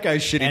make that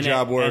guy's shitty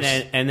job worse.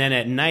 And then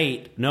at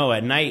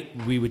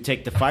night, we would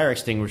take the fire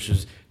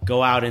extinguishers,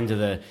 go out into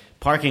the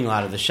parking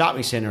lot of the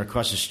shopping center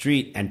across the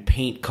street, and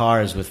paint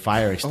cars with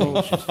fire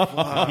extinguishers.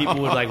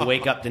 People would like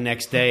wake up the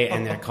next day,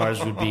 and their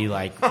cars would be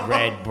like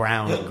red,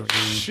 brown, green.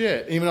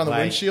 Shit, even on the like,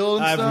 windshield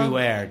and stuff?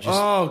 everywhere. Just,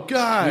 Oh,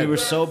 God. we were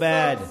so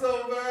bad.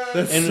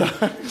 And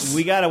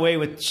we got away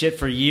with shit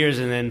for years,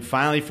 and then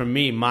finally, for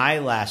me, my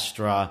last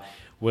straw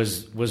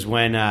was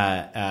when,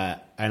 and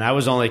I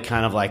was only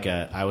kind of like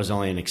I was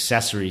only an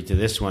accessory to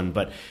this one,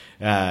 but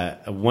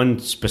one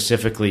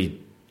specifically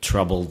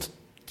troubled,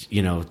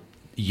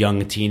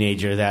 young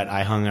teenager that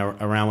I hung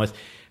around with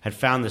had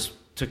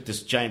took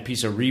this giant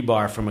piece of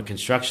rebar from a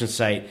construction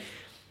site,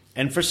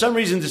 and for some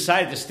reason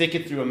decided to stick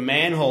it through a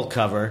manhole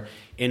cover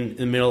in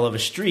the middle of a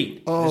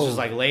street. This was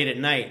like late at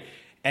night.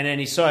 And then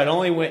he saw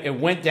it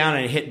went down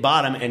and it hit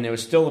bottom, and there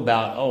was still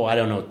about,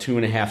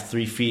 2.5,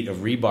 3 feet of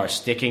rebar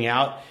sticking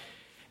out.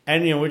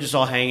 And, we're just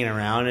all hanging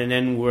around, and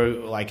then we're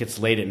like, it's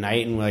late at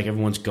night, and like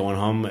everyone's going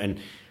home, and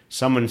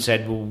someone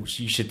said, well,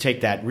 you should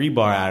take that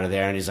rebar out of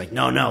there. And he's like,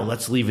 no,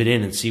 let's leave it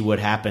in and see what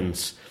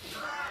happens.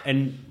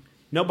 And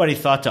nobody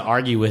thought to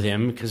argue with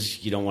him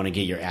because you don't want to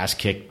get your ass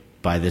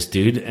kicked by this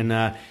dude.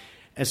 And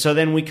so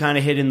then we kind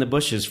of hid in the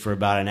bushes for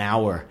about an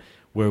hour,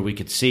 where we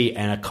could see,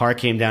 and a car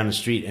came down the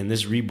street, and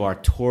this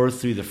rebar tore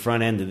through the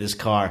front end of this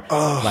car,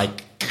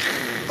 like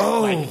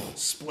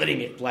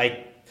splitting it,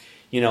 like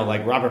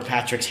Robert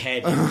Patrick's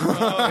head.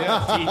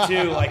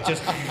 T2, like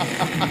just,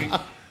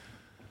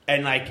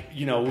 and like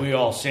we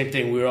all same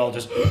thing. We were all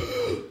just,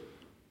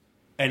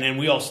 and then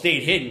we all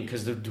stayed hidden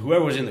because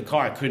whoever was in the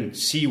car couldn't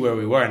see where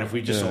we were, and if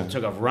we just all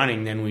took off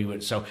running, then we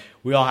would. So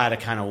we all had to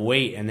kind of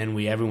wait, and then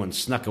everyone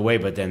snuck away.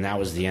 But then that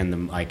was the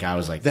end. Like I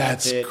was like,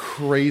 That's it.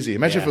 crazy.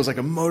 Imagine if Yeah. it was like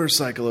a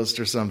motorcyclist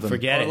or something.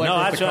 Forget it. like No,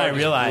 if that's the what I car just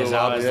realized. blew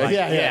I up. was Yeah. like,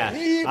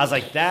 Yeah. I was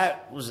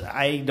like,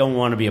 I don't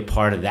want to be a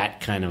part of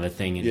that kind of a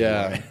thing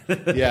anymore.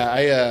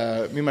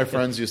 Yeah. Me and my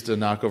friends used to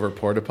knock over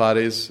porta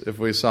potties if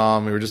we saw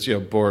them. We were just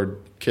bored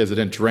kids that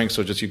didn't drink,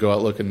 so just you go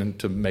out looking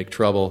to make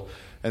trouble.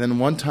 And then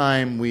one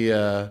time we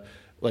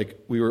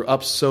were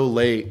up so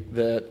late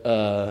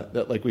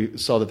that we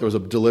saw that there was a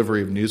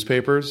delivery of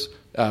newspapers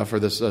for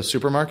this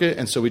supermarket,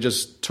 and so we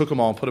just took them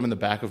all and put them in the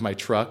back of my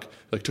truck.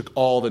 Like took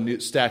all the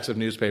stacks of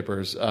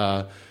newspapers.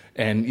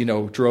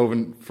 And drove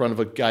in front of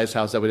a guy's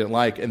house that we didn't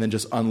like, and then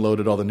just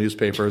unloaded all the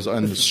newspapers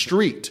on the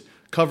street,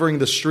 covering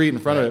the street in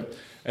front of it.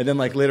 And then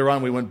later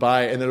on we went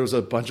by, and there was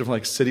a bunch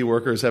of city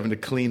workers having to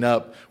clean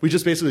up. We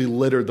just basically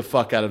littered the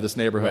fuck out of this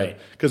neighborhood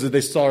because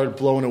they started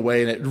blowing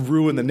away, and it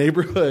ruined the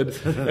neighborhood.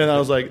 And I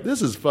was like,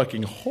 this is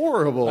fucking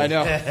horrible. I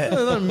know. That's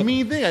a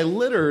mean thing. I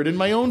littered in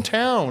my own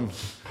town.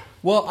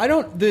 Well, I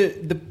don't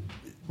the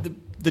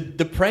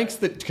pranks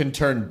that can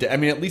turn. I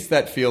mean, at least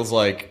that feels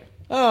like.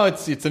 Oh,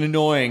 it's an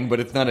annoying, but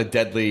it's not a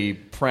deadly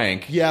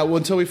prank. Yeah, well,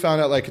 until we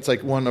found out it's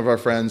like one of our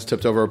friends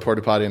tipped over a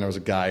porta potty and there was a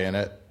guy in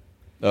it.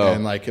 Oh.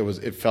 And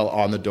it fell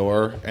on the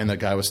door, and the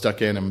guy was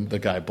stuck in, and the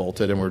guy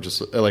bolted, and we're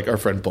just our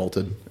friend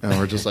bolted, and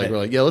we're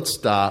like, yeah, let's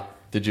stop.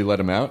 Did you let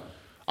him out?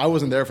 I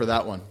wasn't there for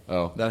that one.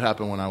 Oh. That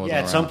happened when I wasn't At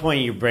around. some point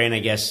in your brain, I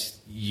guess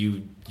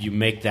you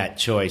make that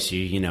choice.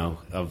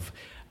 Of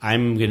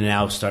I'm going to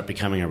now start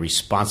becoming a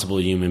responsible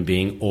human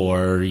being,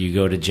 or you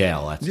go to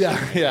jail. That's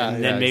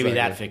and then maybe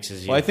that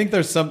fixes you. Well, I think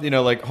there's some,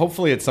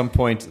 hopefully at some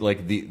point,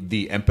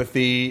 the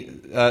empathy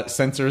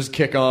sensors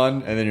kick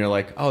on, and then you're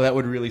like, oh, that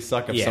would really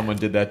suck if someone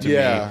did that to me.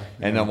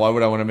 And why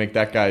would I want to make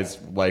that guy's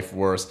life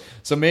worse?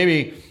 So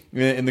maybe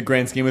in the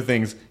grand scheme of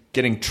things,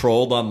 getting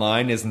trolled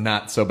online is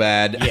not so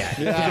bad.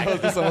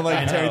 Yeah. Someone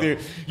like tearing through.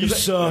 You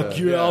suck.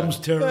 Your album's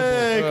terrible.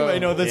 Hey, come on, I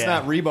know that's Yeah.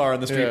 not rebar on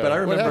the street, but I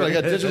What remember happened?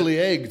 I got digitally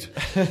egged.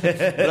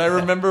 But I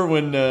remember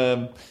when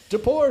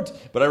deport.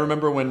 But I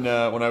remember when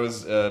I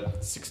was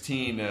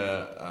 16,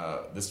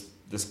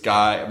 this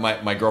guy,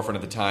 my girlfriend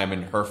at the time,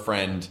 and her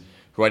friend,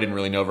 who I didn't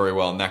really know very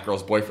well, and that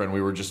girl's boyfriend.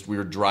 We were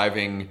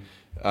driving.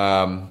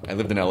 I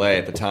lived in LA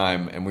at the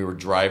time, and we were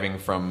driving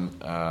from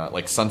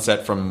like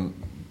Sunset from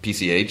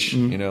PCH,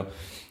 you know,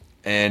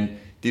 and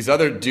these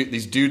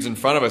dudes in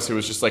front of us, who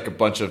was just like a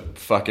bunch of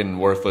fucking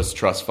worthless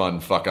trust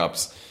fund fuck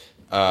ups,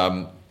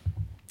 got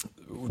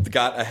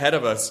ahead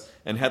of us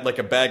and had like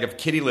a bag of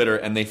kitty litter,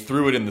 and they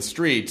threw it in the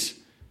street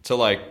to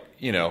like,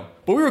 you know,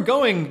 but we were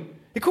going.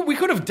 We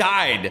could have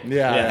died.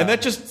 Yeah. And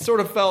that just sort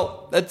of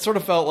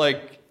felt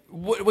like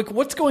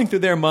what's going through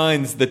their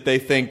minds that they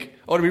think,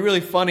 oh, it'd be really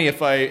funny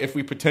if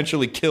we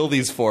potentially kill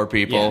these 4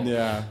 people.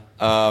 Yeah.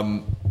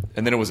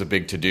 And then it was a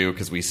big to-do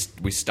because we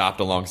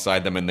stopped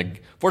alongside them, and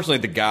fortunately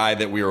the guy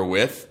that we were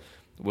with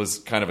was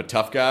kind of a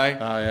tough guy.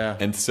 Oh, yeah.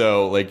 And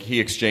so like he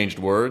exchanged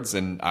words,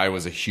 and I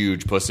was a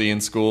huge pussy in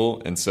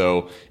school, and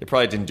so it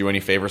probably didn't do any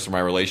favors for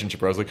my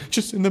relationship where I was like,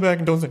 just in the back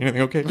and don't say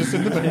anything, okay? Just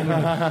in the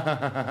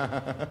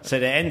back.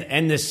 So to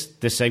end this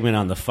segment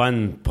on the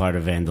fun part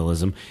of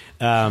vandalism,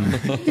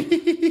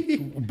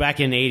 back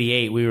in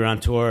 '88 we were on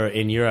tour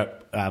in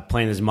Europe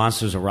playing these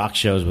Monsters of Rock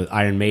shows with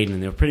Iron Maiden,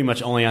 and they were pretty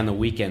much only on the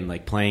weekend,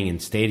 like playing in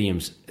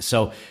stadiums.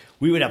 So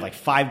we would have like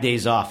 5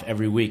 days off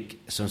every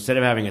week. So instead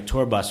of having a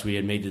tour bus, we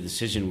had made the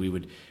decision we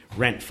would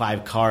rent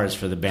 5 cars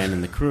for the band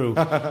and the crew.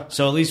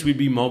 So at least we'd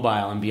be mobile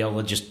and be able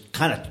to just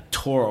kind of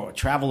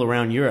travel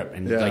around Europe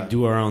and like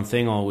do our own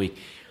thing all week.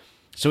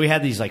 So we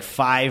had these like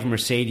 5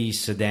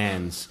 Mercedes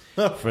sedans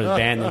for the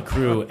band and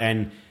crew,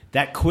 and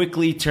that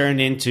quickly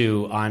turned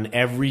into, on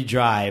every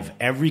drive,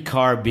 every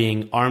car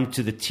being armed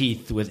to the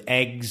teeth with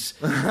eggs,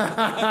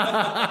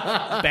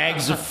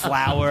 bags of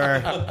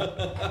flour,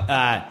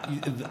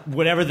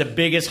 whatever the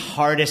biggest,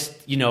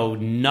 hardest,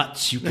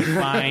 nuts you could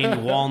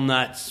find,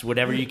 walnuts,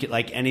 whatever you could,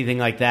 like anything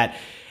like that.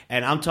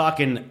 And I'm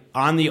talking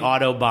on the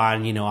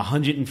Autobahn,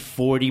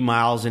 140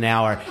 miles an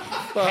hour,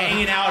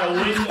 hanging out a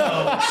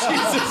window,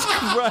 Jesus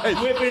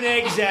Christ. whipping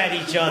eggs at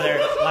each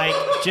other,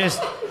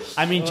 just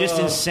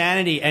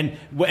insanity. And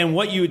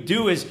what you would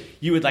do is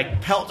you would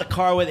like pelt the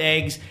car with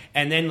eggs,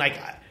 and then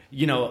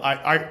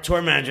our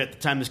tour manager at the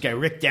time, this guy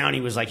Rick Downey,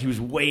 he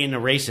was way into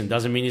racing.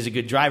 Doesn't mean he's a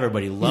good driver,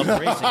 but he loved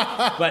racing.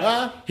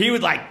 But he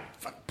would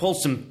pull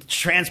some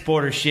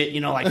transporter shit,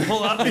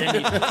 pull up and then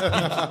he'd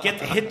get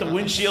to hit the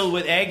windshield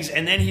with eggs,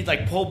 and then he'd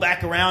pull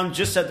back around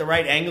just at the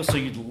right angle, so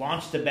you'd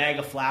launch the bag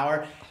of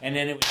flour, and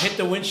then it would hit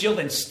the windshield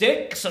and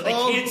stick, so they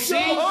can't see.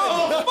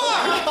 Oh, fuck!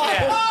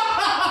 Yeah.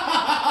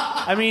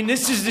 I mean,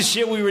 this is the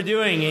shit we were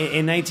doing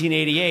in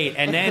 1988,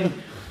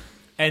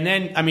 and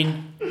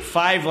then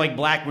 5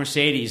 black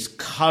Mercedes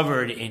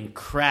covered in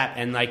crap,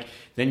 and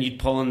then you'd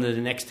pull into the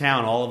next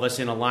town, all of us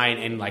in a line,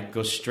 and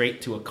go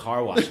straight to a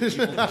car wash. What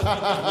the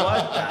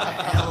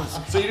hell?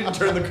 So you didn't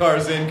turn the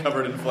cars in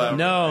covered in flour?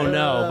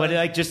 No, but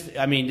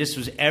this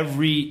was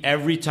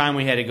every time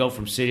we had to go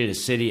from city to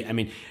city.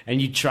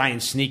 And you'd try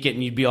and sneak it,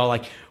 and you'd be all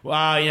like,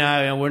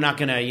 "Well, we're not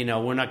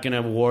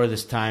gonna war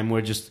this time.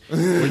 We're just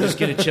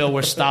gonna chill.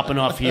 We're stopping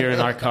off here in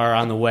our car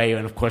on the way."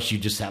 And of course,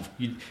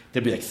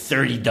 there'd be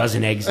 30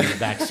 dozen eggs in the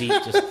back seat.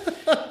 Just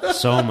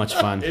so much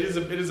fun. It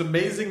is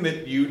amazing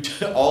that you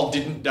all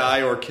didn't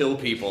die or kill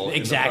people.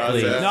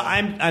 Exactly. In the No,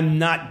 process. I'm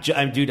not.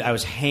 Dude, I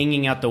was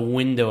hanging out the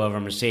window of a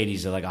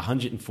Mercedes at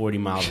 140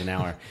 miles an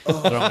hour,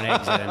 throwing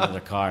eggs at another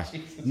car,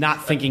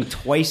 not thinking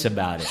twice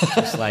about it.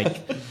 Just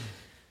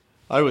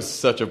I was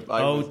such a.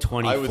 I was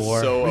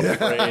 24. so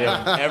afraid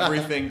of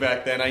everything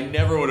back then. I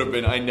never would have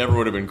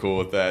been cool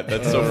with that.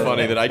 That's so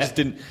funny that I just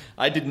didn't.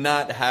 I did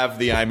not have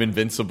the I'm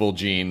invincible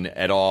gene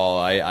at all.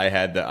 I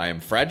had the I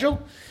am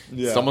fragile.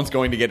 Yeah. Someone's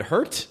going to get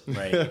hurt.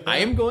 Right. I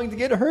am going to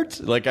get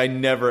hurt. I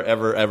never,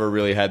 ever, ever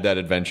really had that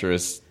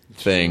adventurous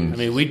thing.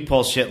 we'd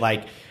pull shit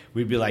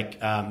we'd be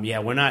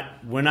we're not,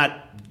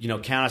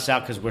 count us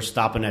out because we're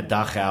stopping at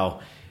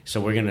Dachau.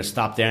 So we're going to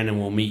stop there, and then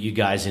we'll meet you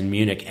guys in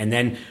Munich. And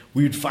then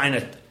we would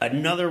find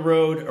another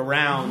road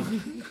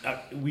around.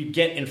 We'd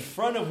get in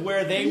front of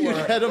where they were.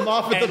 Head them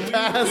off at the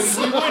pass.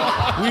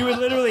 We would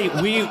literally,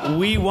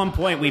 one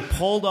point, we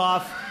pulled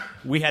off.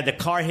 We had the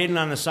car hidden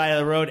on the side of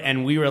the road,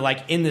 and we were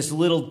in this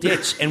little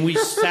ditch, and we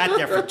sat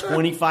there for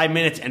 25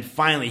 minutes, and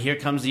finally, here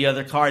comes the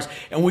other cars,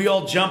 and we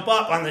all jump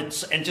up and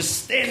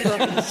just stand there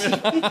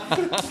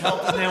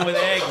pelting them with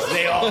eggs.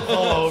 They all pull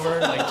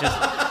over,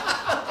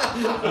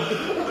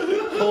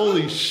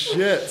 Holy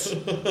shit.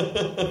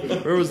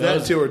 Where was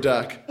that tour,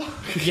 Doc?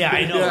 Yeah,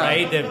 I know,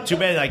 right? Too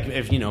bad,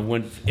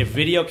 if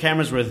video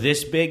cameras were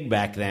this big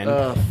back then,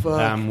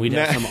 we'd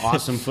have some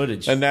awesome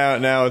footage. And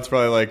now it's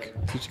probably did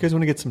you guys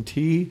want to get some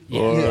tea?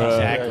 Yeah, Or,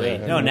 exactly.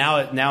 No,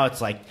 now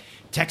it's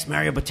text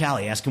Mario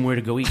Batali, ask him where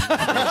to go eat.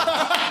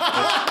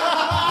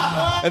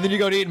 And then you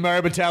go to eat, and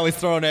Mario Batali's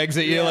throwing eggs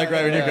at you, right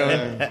when you're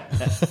going.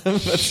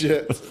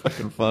 Shit.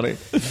 Fucking funny.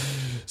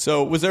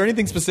 So, was there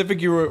anything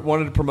specific you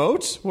wanted to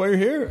promote while you're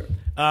here?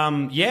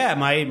 Yeah,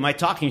 my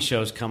talking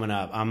show's coming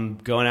up. I'm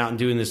going out and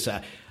doing this.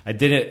 I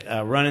did it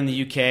run in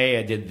the UK.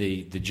 I did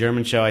the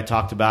German show I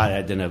talked about.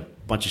 I did a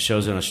bunch of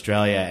shows in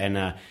Australia,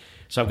 and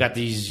so I've got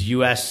these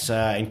US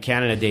and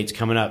Canada dates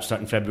coming up,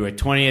 starting February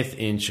 20th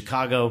in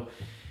Chicago.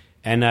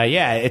 And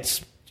yeah,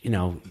 it's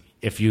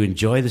if you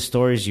enjoy the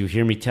stories you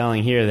hear me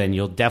telling here, then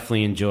you'll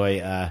definitely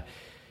enjoy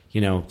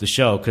the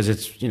show, because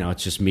it's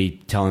just me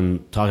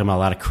talking about a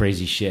lot of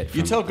crazy shit.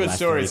 You tell good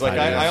stories. Like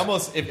I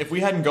almost, if we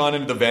hadn't gone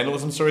into the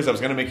vandalism stories, I was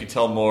going to make you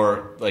tell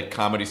more like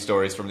comedy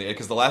stories from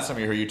because the last time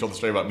you were here, you told the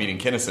story about meeting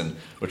Kinnison,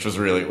 which was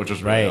really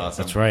right,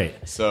 awesome. That's right.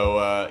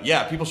 So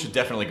yeah, people should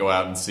definitely go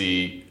out and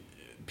see.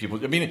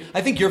 People, I mean,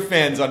 I think your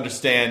fans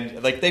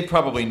understand. Like, they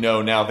probably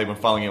know now if they've been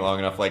following you long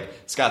enough. Like,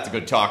 Scott's a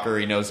good talker.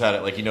 He knows how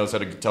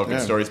to tell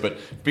good stories. But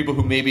people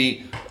who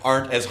maybe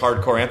aren't as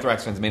hardcore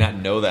Anthrax fans may not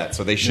know that.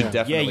 So they should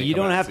definitely. Yeah, you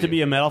don't have to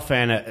be a metal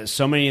fan.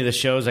 So many of the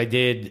shows I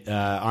did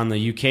on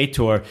the UK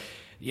tour,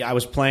 I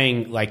was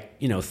playing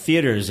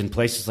theaters and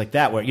places like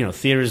that, where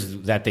theaters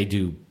that they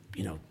do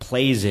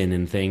plays in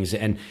and things.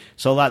 And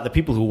so a lot of the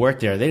people who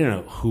worked there, they didn't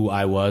know who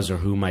I was or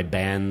who my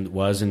band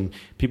was. And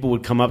people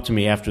would come up to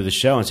me after the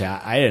show and say,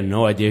 I had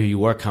no idea who you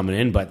were coming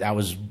in, but that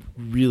was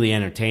really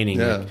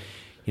entertaining. Yeah.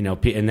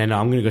 And then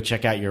I'm going to go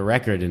check out your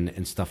record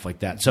and stuff like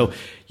that. So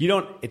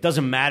it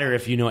doesn't matter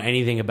if you know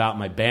anything about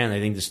my band. I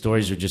think the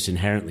stories are just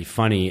inherently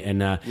funny.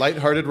 And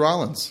lighthearted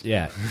Rollins.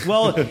 Yeah.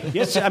 Well,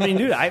 yes. I mean,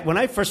 dude, when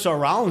I first saw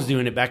Rollins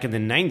doing it back in the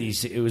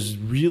 90s, it was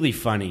really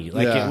funny.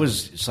 Like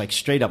it's like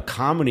straight up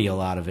comedy, a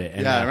lot of it.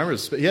 And, I remember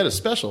he had a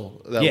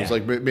special that was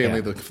like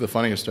mainly the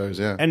funniest stories.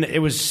 Yeah. And it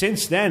was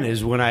since then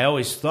is when I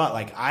always thought,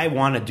 like, I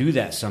want to do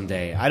that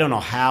someday. I don't know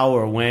how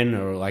or when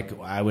or like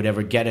I would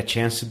ever get a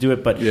chance to do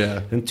it. But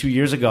then 2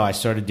 years ago, I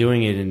started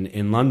doing it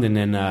in London,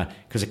 and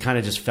because it kind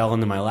of just fell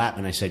into my lap,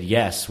 and I said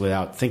yes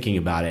without thinking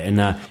about it. And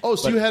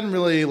so you hadn't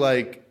really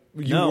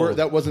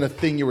that wasn't a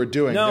thing you were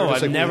doing. No,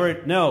 I've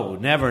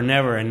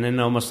never. And then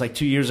almost like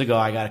 2 years ago,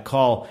 I got a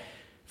call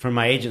from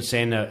my agent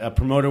saying a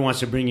promoter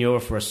wants to bring you over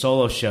for a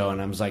solo show,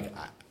 and I was like,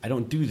 I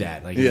don't do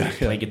that. Like,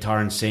 play guitar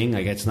and sing.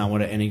 Like, it's not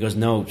what. And he goes,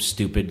 no,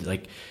 stupid.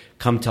 Like,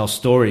 come tell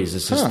stories.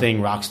 It's this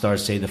thing. Rock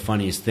stars say the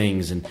funniest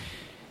things. And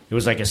it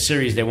was like a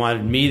series. They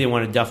wanted me, they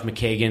wanted Duff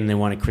McKagan, they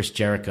wanted Chris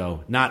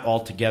Jericho. Not all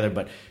together,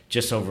 but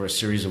just over a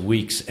series of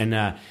weeks. And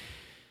I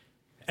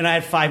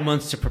had 5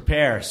 months to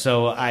prepare.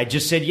 So I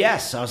just said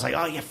yes. I was like,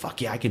 oh, yeah,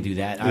 fuck yeah, I can do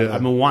that.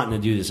 I've been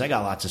wanting to do this. I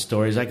got lots of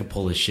stories. I could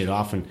pull this shit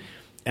off. And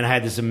I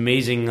had this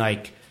amazing,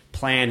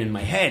 plan in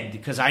my head,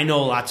 because I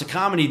know lots of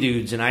comedy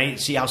dudes, and I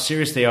see how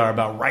serious they are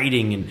about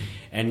writing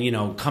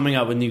and coming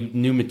up with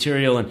new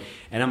material, and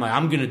I'm like,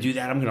 I'm going to do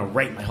that. I'm going to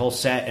write my whole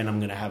set, and I'm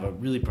going to have a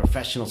really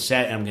professional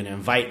set, and I'm going to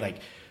invite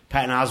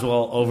Patton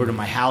Oswalt over to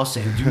my house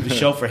and do the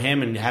show for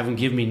him and have him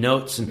give me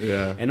notes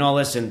and all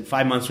this. And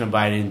 5 months went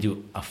by, I didn't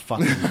do a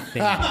fucking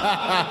thing.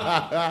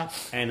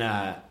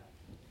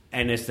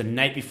 And it's the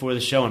night before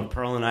the show, and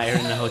Pearl and I are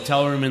in the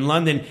hotel room in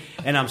London,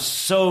 and I'm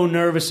so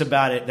nervous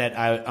about it that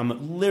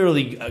I'm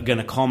literally going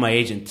to call my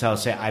agent and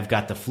say I've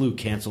got the flu,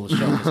 cancel the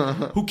show.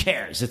 Who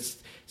cares? It's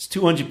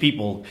 200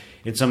 people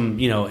in some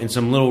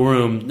little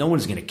room. No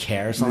one's going to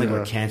care. It's not like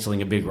we're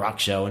canceling a big rock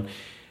show.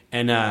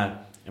 And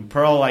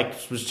Pearl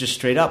was just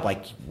straight up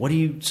like, what are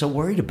you so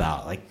worried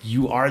about? Like,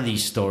 you are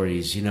these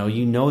stories, you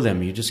know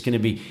them. You're just going to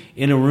be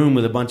in a room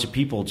with a bunch of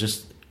people.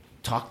 Just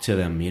talk to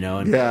them,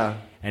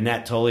 And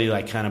that totally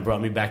kind of brought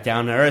me back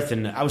down to earth.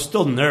 And I was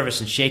still nervous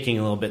and shaking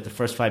a little bit the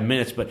first 5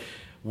 minutes, but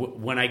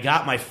when I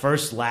got my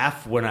first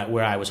laugh,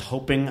 where I was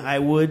hoping I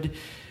would,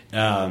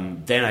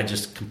 then I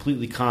just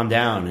completely calmed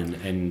down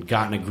and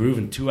got in a groove.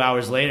 And 2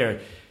 hours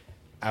later,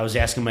 I was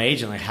asking my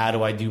agent, how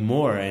do I do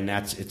more? And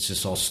it's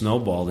just all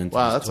snowballed into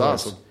wow, that's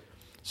tours. Awesome.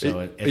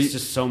 So it's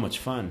just so much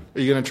fun.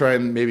 Are you going to try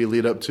and maybe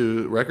lead up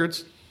to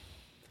records?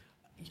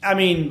 I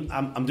mean,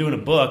 I'm doing a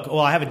book. Well,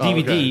 I have a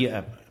DVD.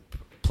 Okay.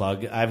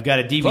 Plug. I've got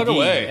a DVD. Plug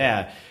away.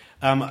 Yeah.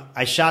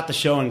 I shot the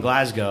show in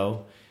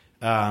Glasgow.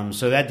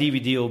 So that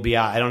DVD will be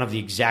out. I don't have the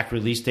exact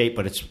release date,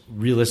 but it's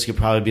realistic. It'll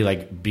probably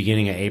be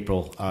beginning of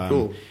April.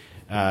 Cool.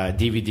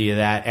 DVD of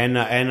that. And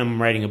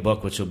I'm writing a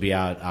book, which will be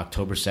out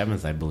October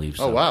 7th, I believe.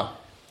 So. Oh, wow.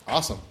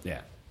 Awesome.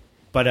 Yeah.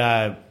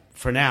 But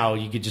for now,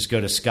 you could just go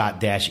to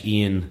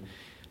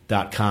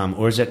scott-ian.com.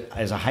 Or is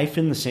a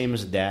hyphen the same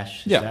as a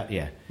dash? Yeah.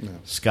 Yeah. No.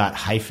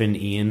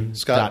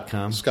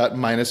 Scott-ian.com. Scott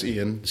minus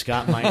Ian.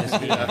 Scott minus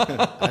Ian.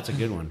 That's a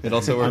good one. It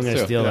also works I'm going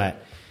to steal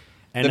that.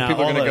 And then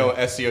people are going to go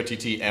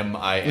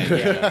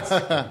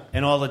SCOTTMIN.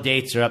 And all the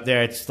dates are up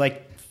there. It's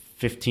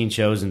 15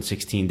 shows in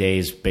 16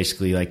 days,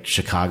 basically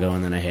Chicago,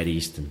 and then I head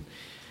east.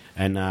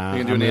 And you can do I'm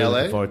it in really LA?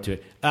 looking forward to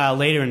it.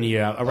 Later in the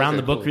year, around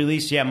the book cool.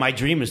 release. Yeah, my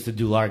dream is to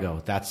do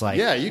Largo. That's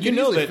yeah, you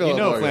know that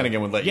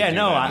Flanagan would let you do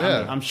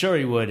that. I'm sure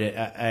he would.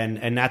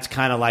 And that's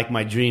kind of like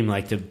my dream,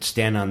 to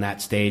stand on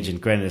that stage.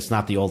 And granted, it's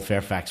not the old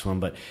Fairfax one,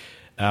 but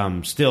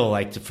still,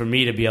 for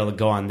me to be able to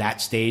go on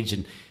that stage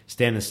and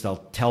stand and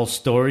tell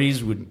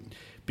stories would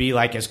be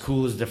as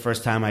cool as the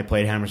first time I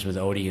played Hammersmith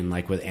Odeon,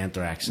 with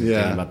Anthrax and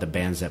thinking about the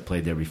bands that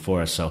played there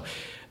before us. So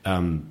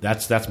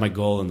that's my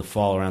goal in the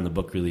fall around the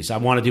book release. I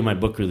want to do my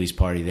book release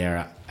party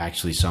there,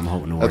 actually, so I'm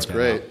hoping to work That's that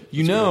great.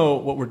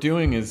 out. What we're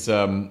doing is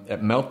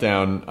at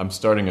Meltdown, I'm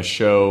starting a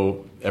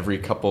show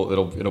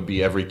it'll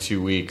be every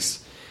 2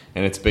 weeks,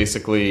 and it's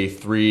basically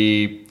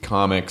 3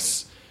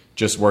 comics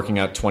just working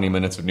out 20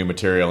 minutes of new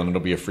material, and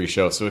it'll be a free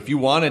show. So if you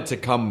wanted to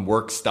come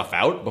work stuff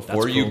out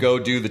before you go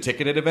do the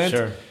ticketed event,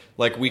 Sure.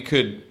 like we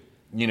could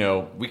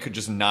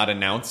just not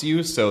announce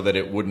you so that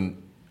it wouldn't.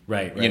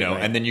 Right.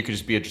 And then you could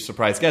just be a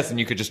surprise guest, and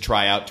you could just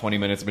try out 20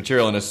 minutes of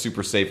material in a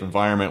super safe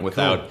environment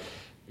without,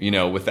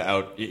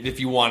 if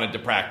you wanted to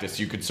practice,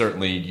 you could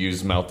certainly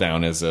use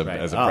Meltdown as a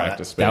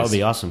practice space. That would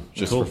be awesome.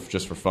 Just Cool.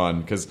 for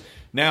fun, because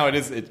now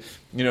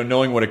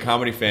knowing what a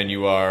comedy fan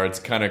you are, it's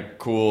kind of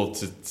cool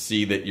to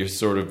see that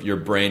your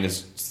brain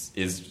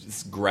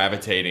is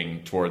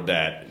gravitating toward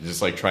that,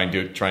 just like trying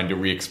to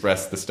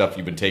re-express the stuff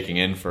you've been taking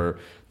in for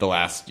the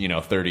last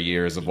 30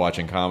 years of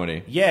watching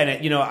comedy. Yeah,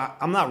 and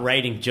I'm not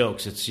writing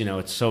jokes. It's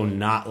it's so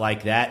not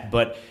like that.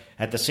 But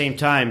at the same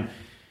time,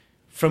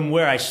 from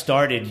where I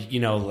started,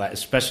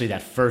 especially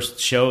that first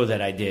show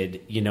that I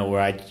did,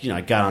 where I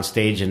got on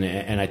stage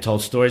and I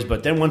told stories.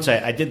 But then once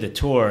I did the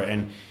tour,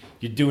 and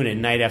you're doing it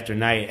night after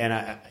night,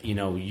 and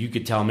you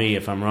could tell me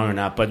if I'm wrong or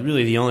not. But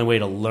really, the only way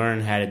to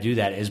learn how to do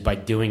that is by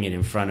doing it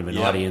in front of an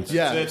audience.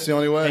 Yeah, it's the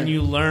only way. And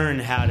you learn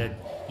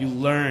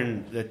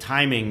the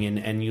timing,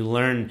 and you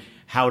learn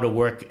how to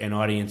work an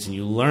audience, and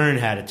you learn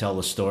how to tell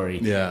the story.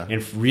 Yeah.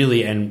 And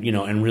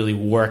really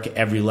work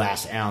every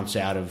last ounce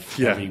out of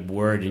every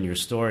word in your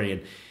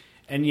story.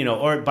 And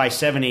or by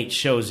 7-8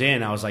 shows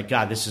in, I was like,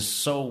 God, this is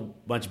so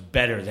much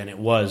better than it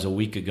was a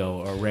week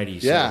ago already.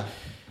 So,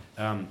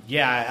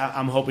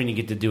 I'm hoping to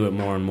get to do it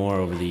more and more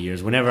over the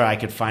years. Whenever I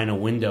could find a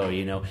window,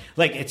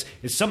 like it's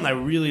something I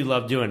really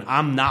love doing.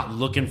 I'm not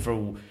looking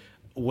for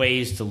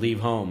ways to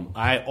leave home.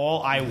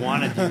 All I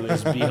want to do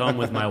is be home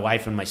with my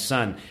wife and my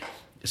son.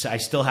 So I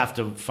still have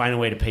to find a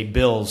way to pay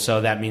bills,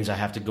 so that means I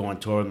have to go on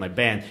tour with my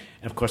band.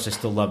 And, of course, I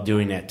still love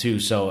doing that, too.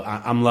 So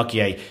I'm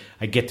lucky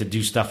I get to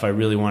do stuff I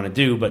really want to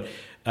do. But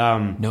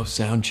no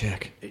sound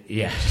check.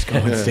 Yeah. Just go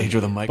on stage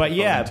with a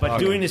microphone. But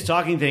doing this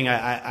talking thing,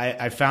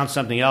 I found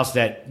something else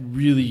that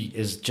really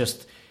is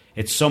just –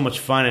 it's so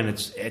much fun, and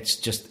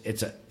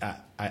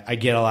I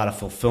get a lot of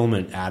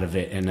fulfillment out of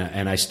it,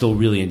 and I still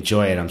really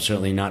enjoy it. I'm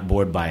certainly not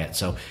bored by it.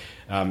 So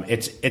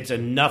it's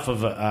enough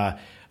of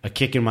a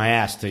kick in my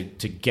ass to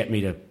get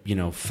me to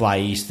fly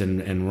east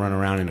and run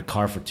around in a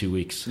car for 2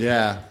 weeks.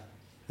 Yeah,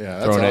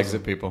 that's throwing awesome. eggs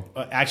at people.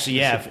 Actually,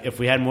 yeah. If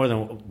we had more than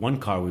one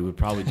car, we would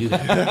probably do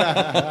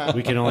that.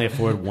 We can only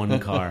afford one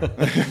car.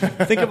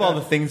 Think of all the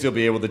things you'll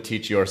be able to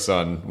teach your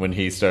son when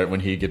he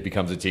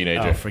becomes a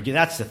teenager. Oh, forget.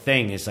 That's the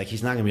thing. It's like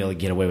he's not going to be able to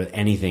get away with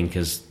anything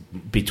because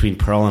between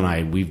Pearl and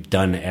I, we've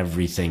done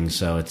everything.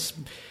 So it's.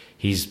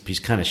 He's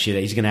kind of shit.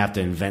 He's going to have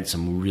to invent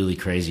some really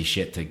crazy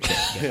shit to get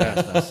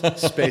past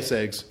us. Space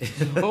eggs.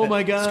 Oh,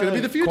 my God. It's going to be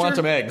the future.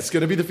 Quantum eggs. It's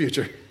going to be the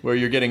future. Where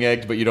you're getting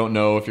egged, but you don't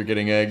know if you're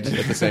getting egged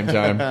at the same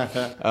time.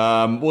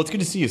 Well, it's good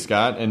to see you,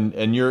 Scott.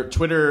 And your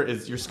Twitter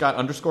is your Scott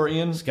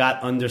 _Ian?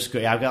 Scott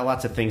 _ I've got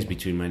lots of things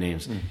between my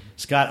names.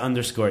 Scott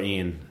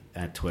 _Ian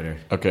at Twitter.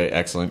 Okay,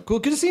 excellent. Cool.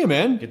 Good to see you,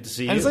 man. Good to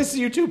see you. And it's nice to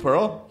see you too,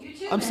 Pearl. You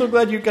too, I'm so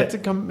glad you got to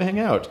come hang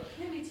out.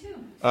 Yeah, me too.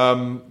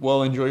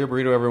 Well, enjoy your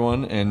burrito,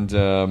 everyone. And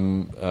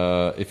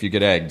if you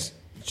get egged,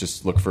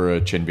 just look for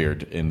a chin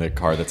beard in the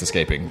car that's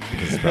escaping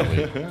because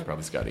it's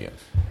probably Scotty.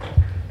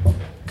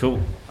 Cool.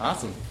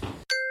 Awesome.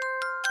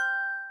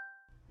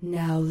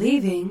 Now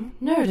leaving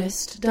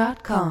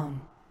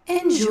Nerdist.com.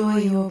 Enjoy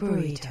your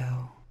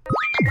burrito.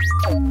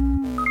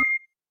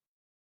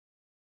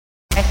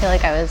 I feel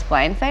like I was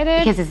blindsided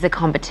because it's a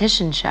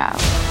competition show.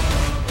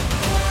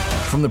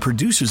 From the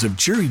producers of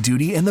Jury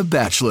Duty and The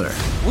Bachelor.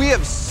 We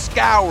have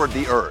scoured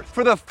the earth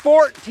for the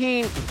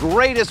 14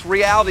 greatest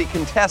reality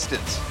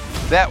contestants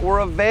that were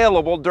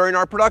available during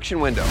our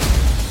production window.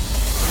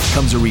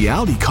 Comes a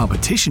reality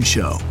competition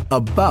show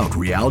about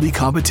reality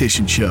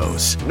competition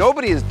shows.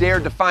 Nobody has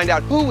dared to find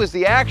out who is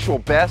the actual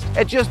best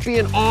at just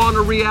being on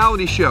a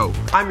reality show.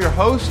 I'm your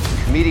host,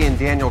 comedian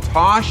Daniel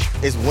Tosh.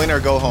 It's win or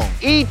go home.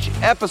 Each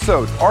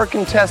episode, our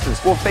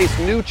contestants will face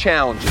new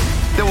challenges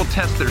that will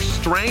test their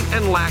strength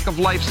and lack of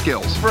life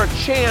skills for a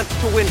chance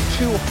to win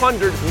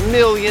 $200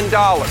 million.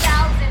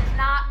 Thousands,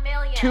 not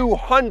millions.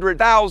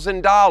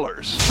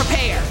 $200,000.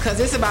 Prepare,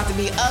 because it's about to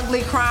be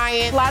ugly,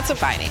 crying, lots of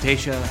fighting.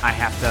 Tasha, I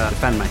have to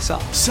defend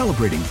myself.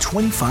 Celebrating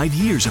 25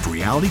 years of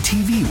reality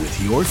TV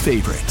with your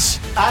favorites.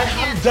 I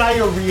have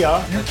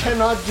diarrhea. You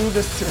cannot do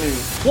this to me.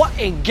 What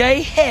in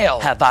gay hell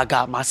have I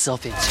got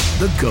myself into?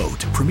 The GOAT,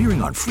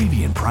 premiering on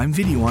Freevee and Prime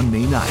Video on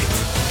May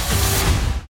 9th.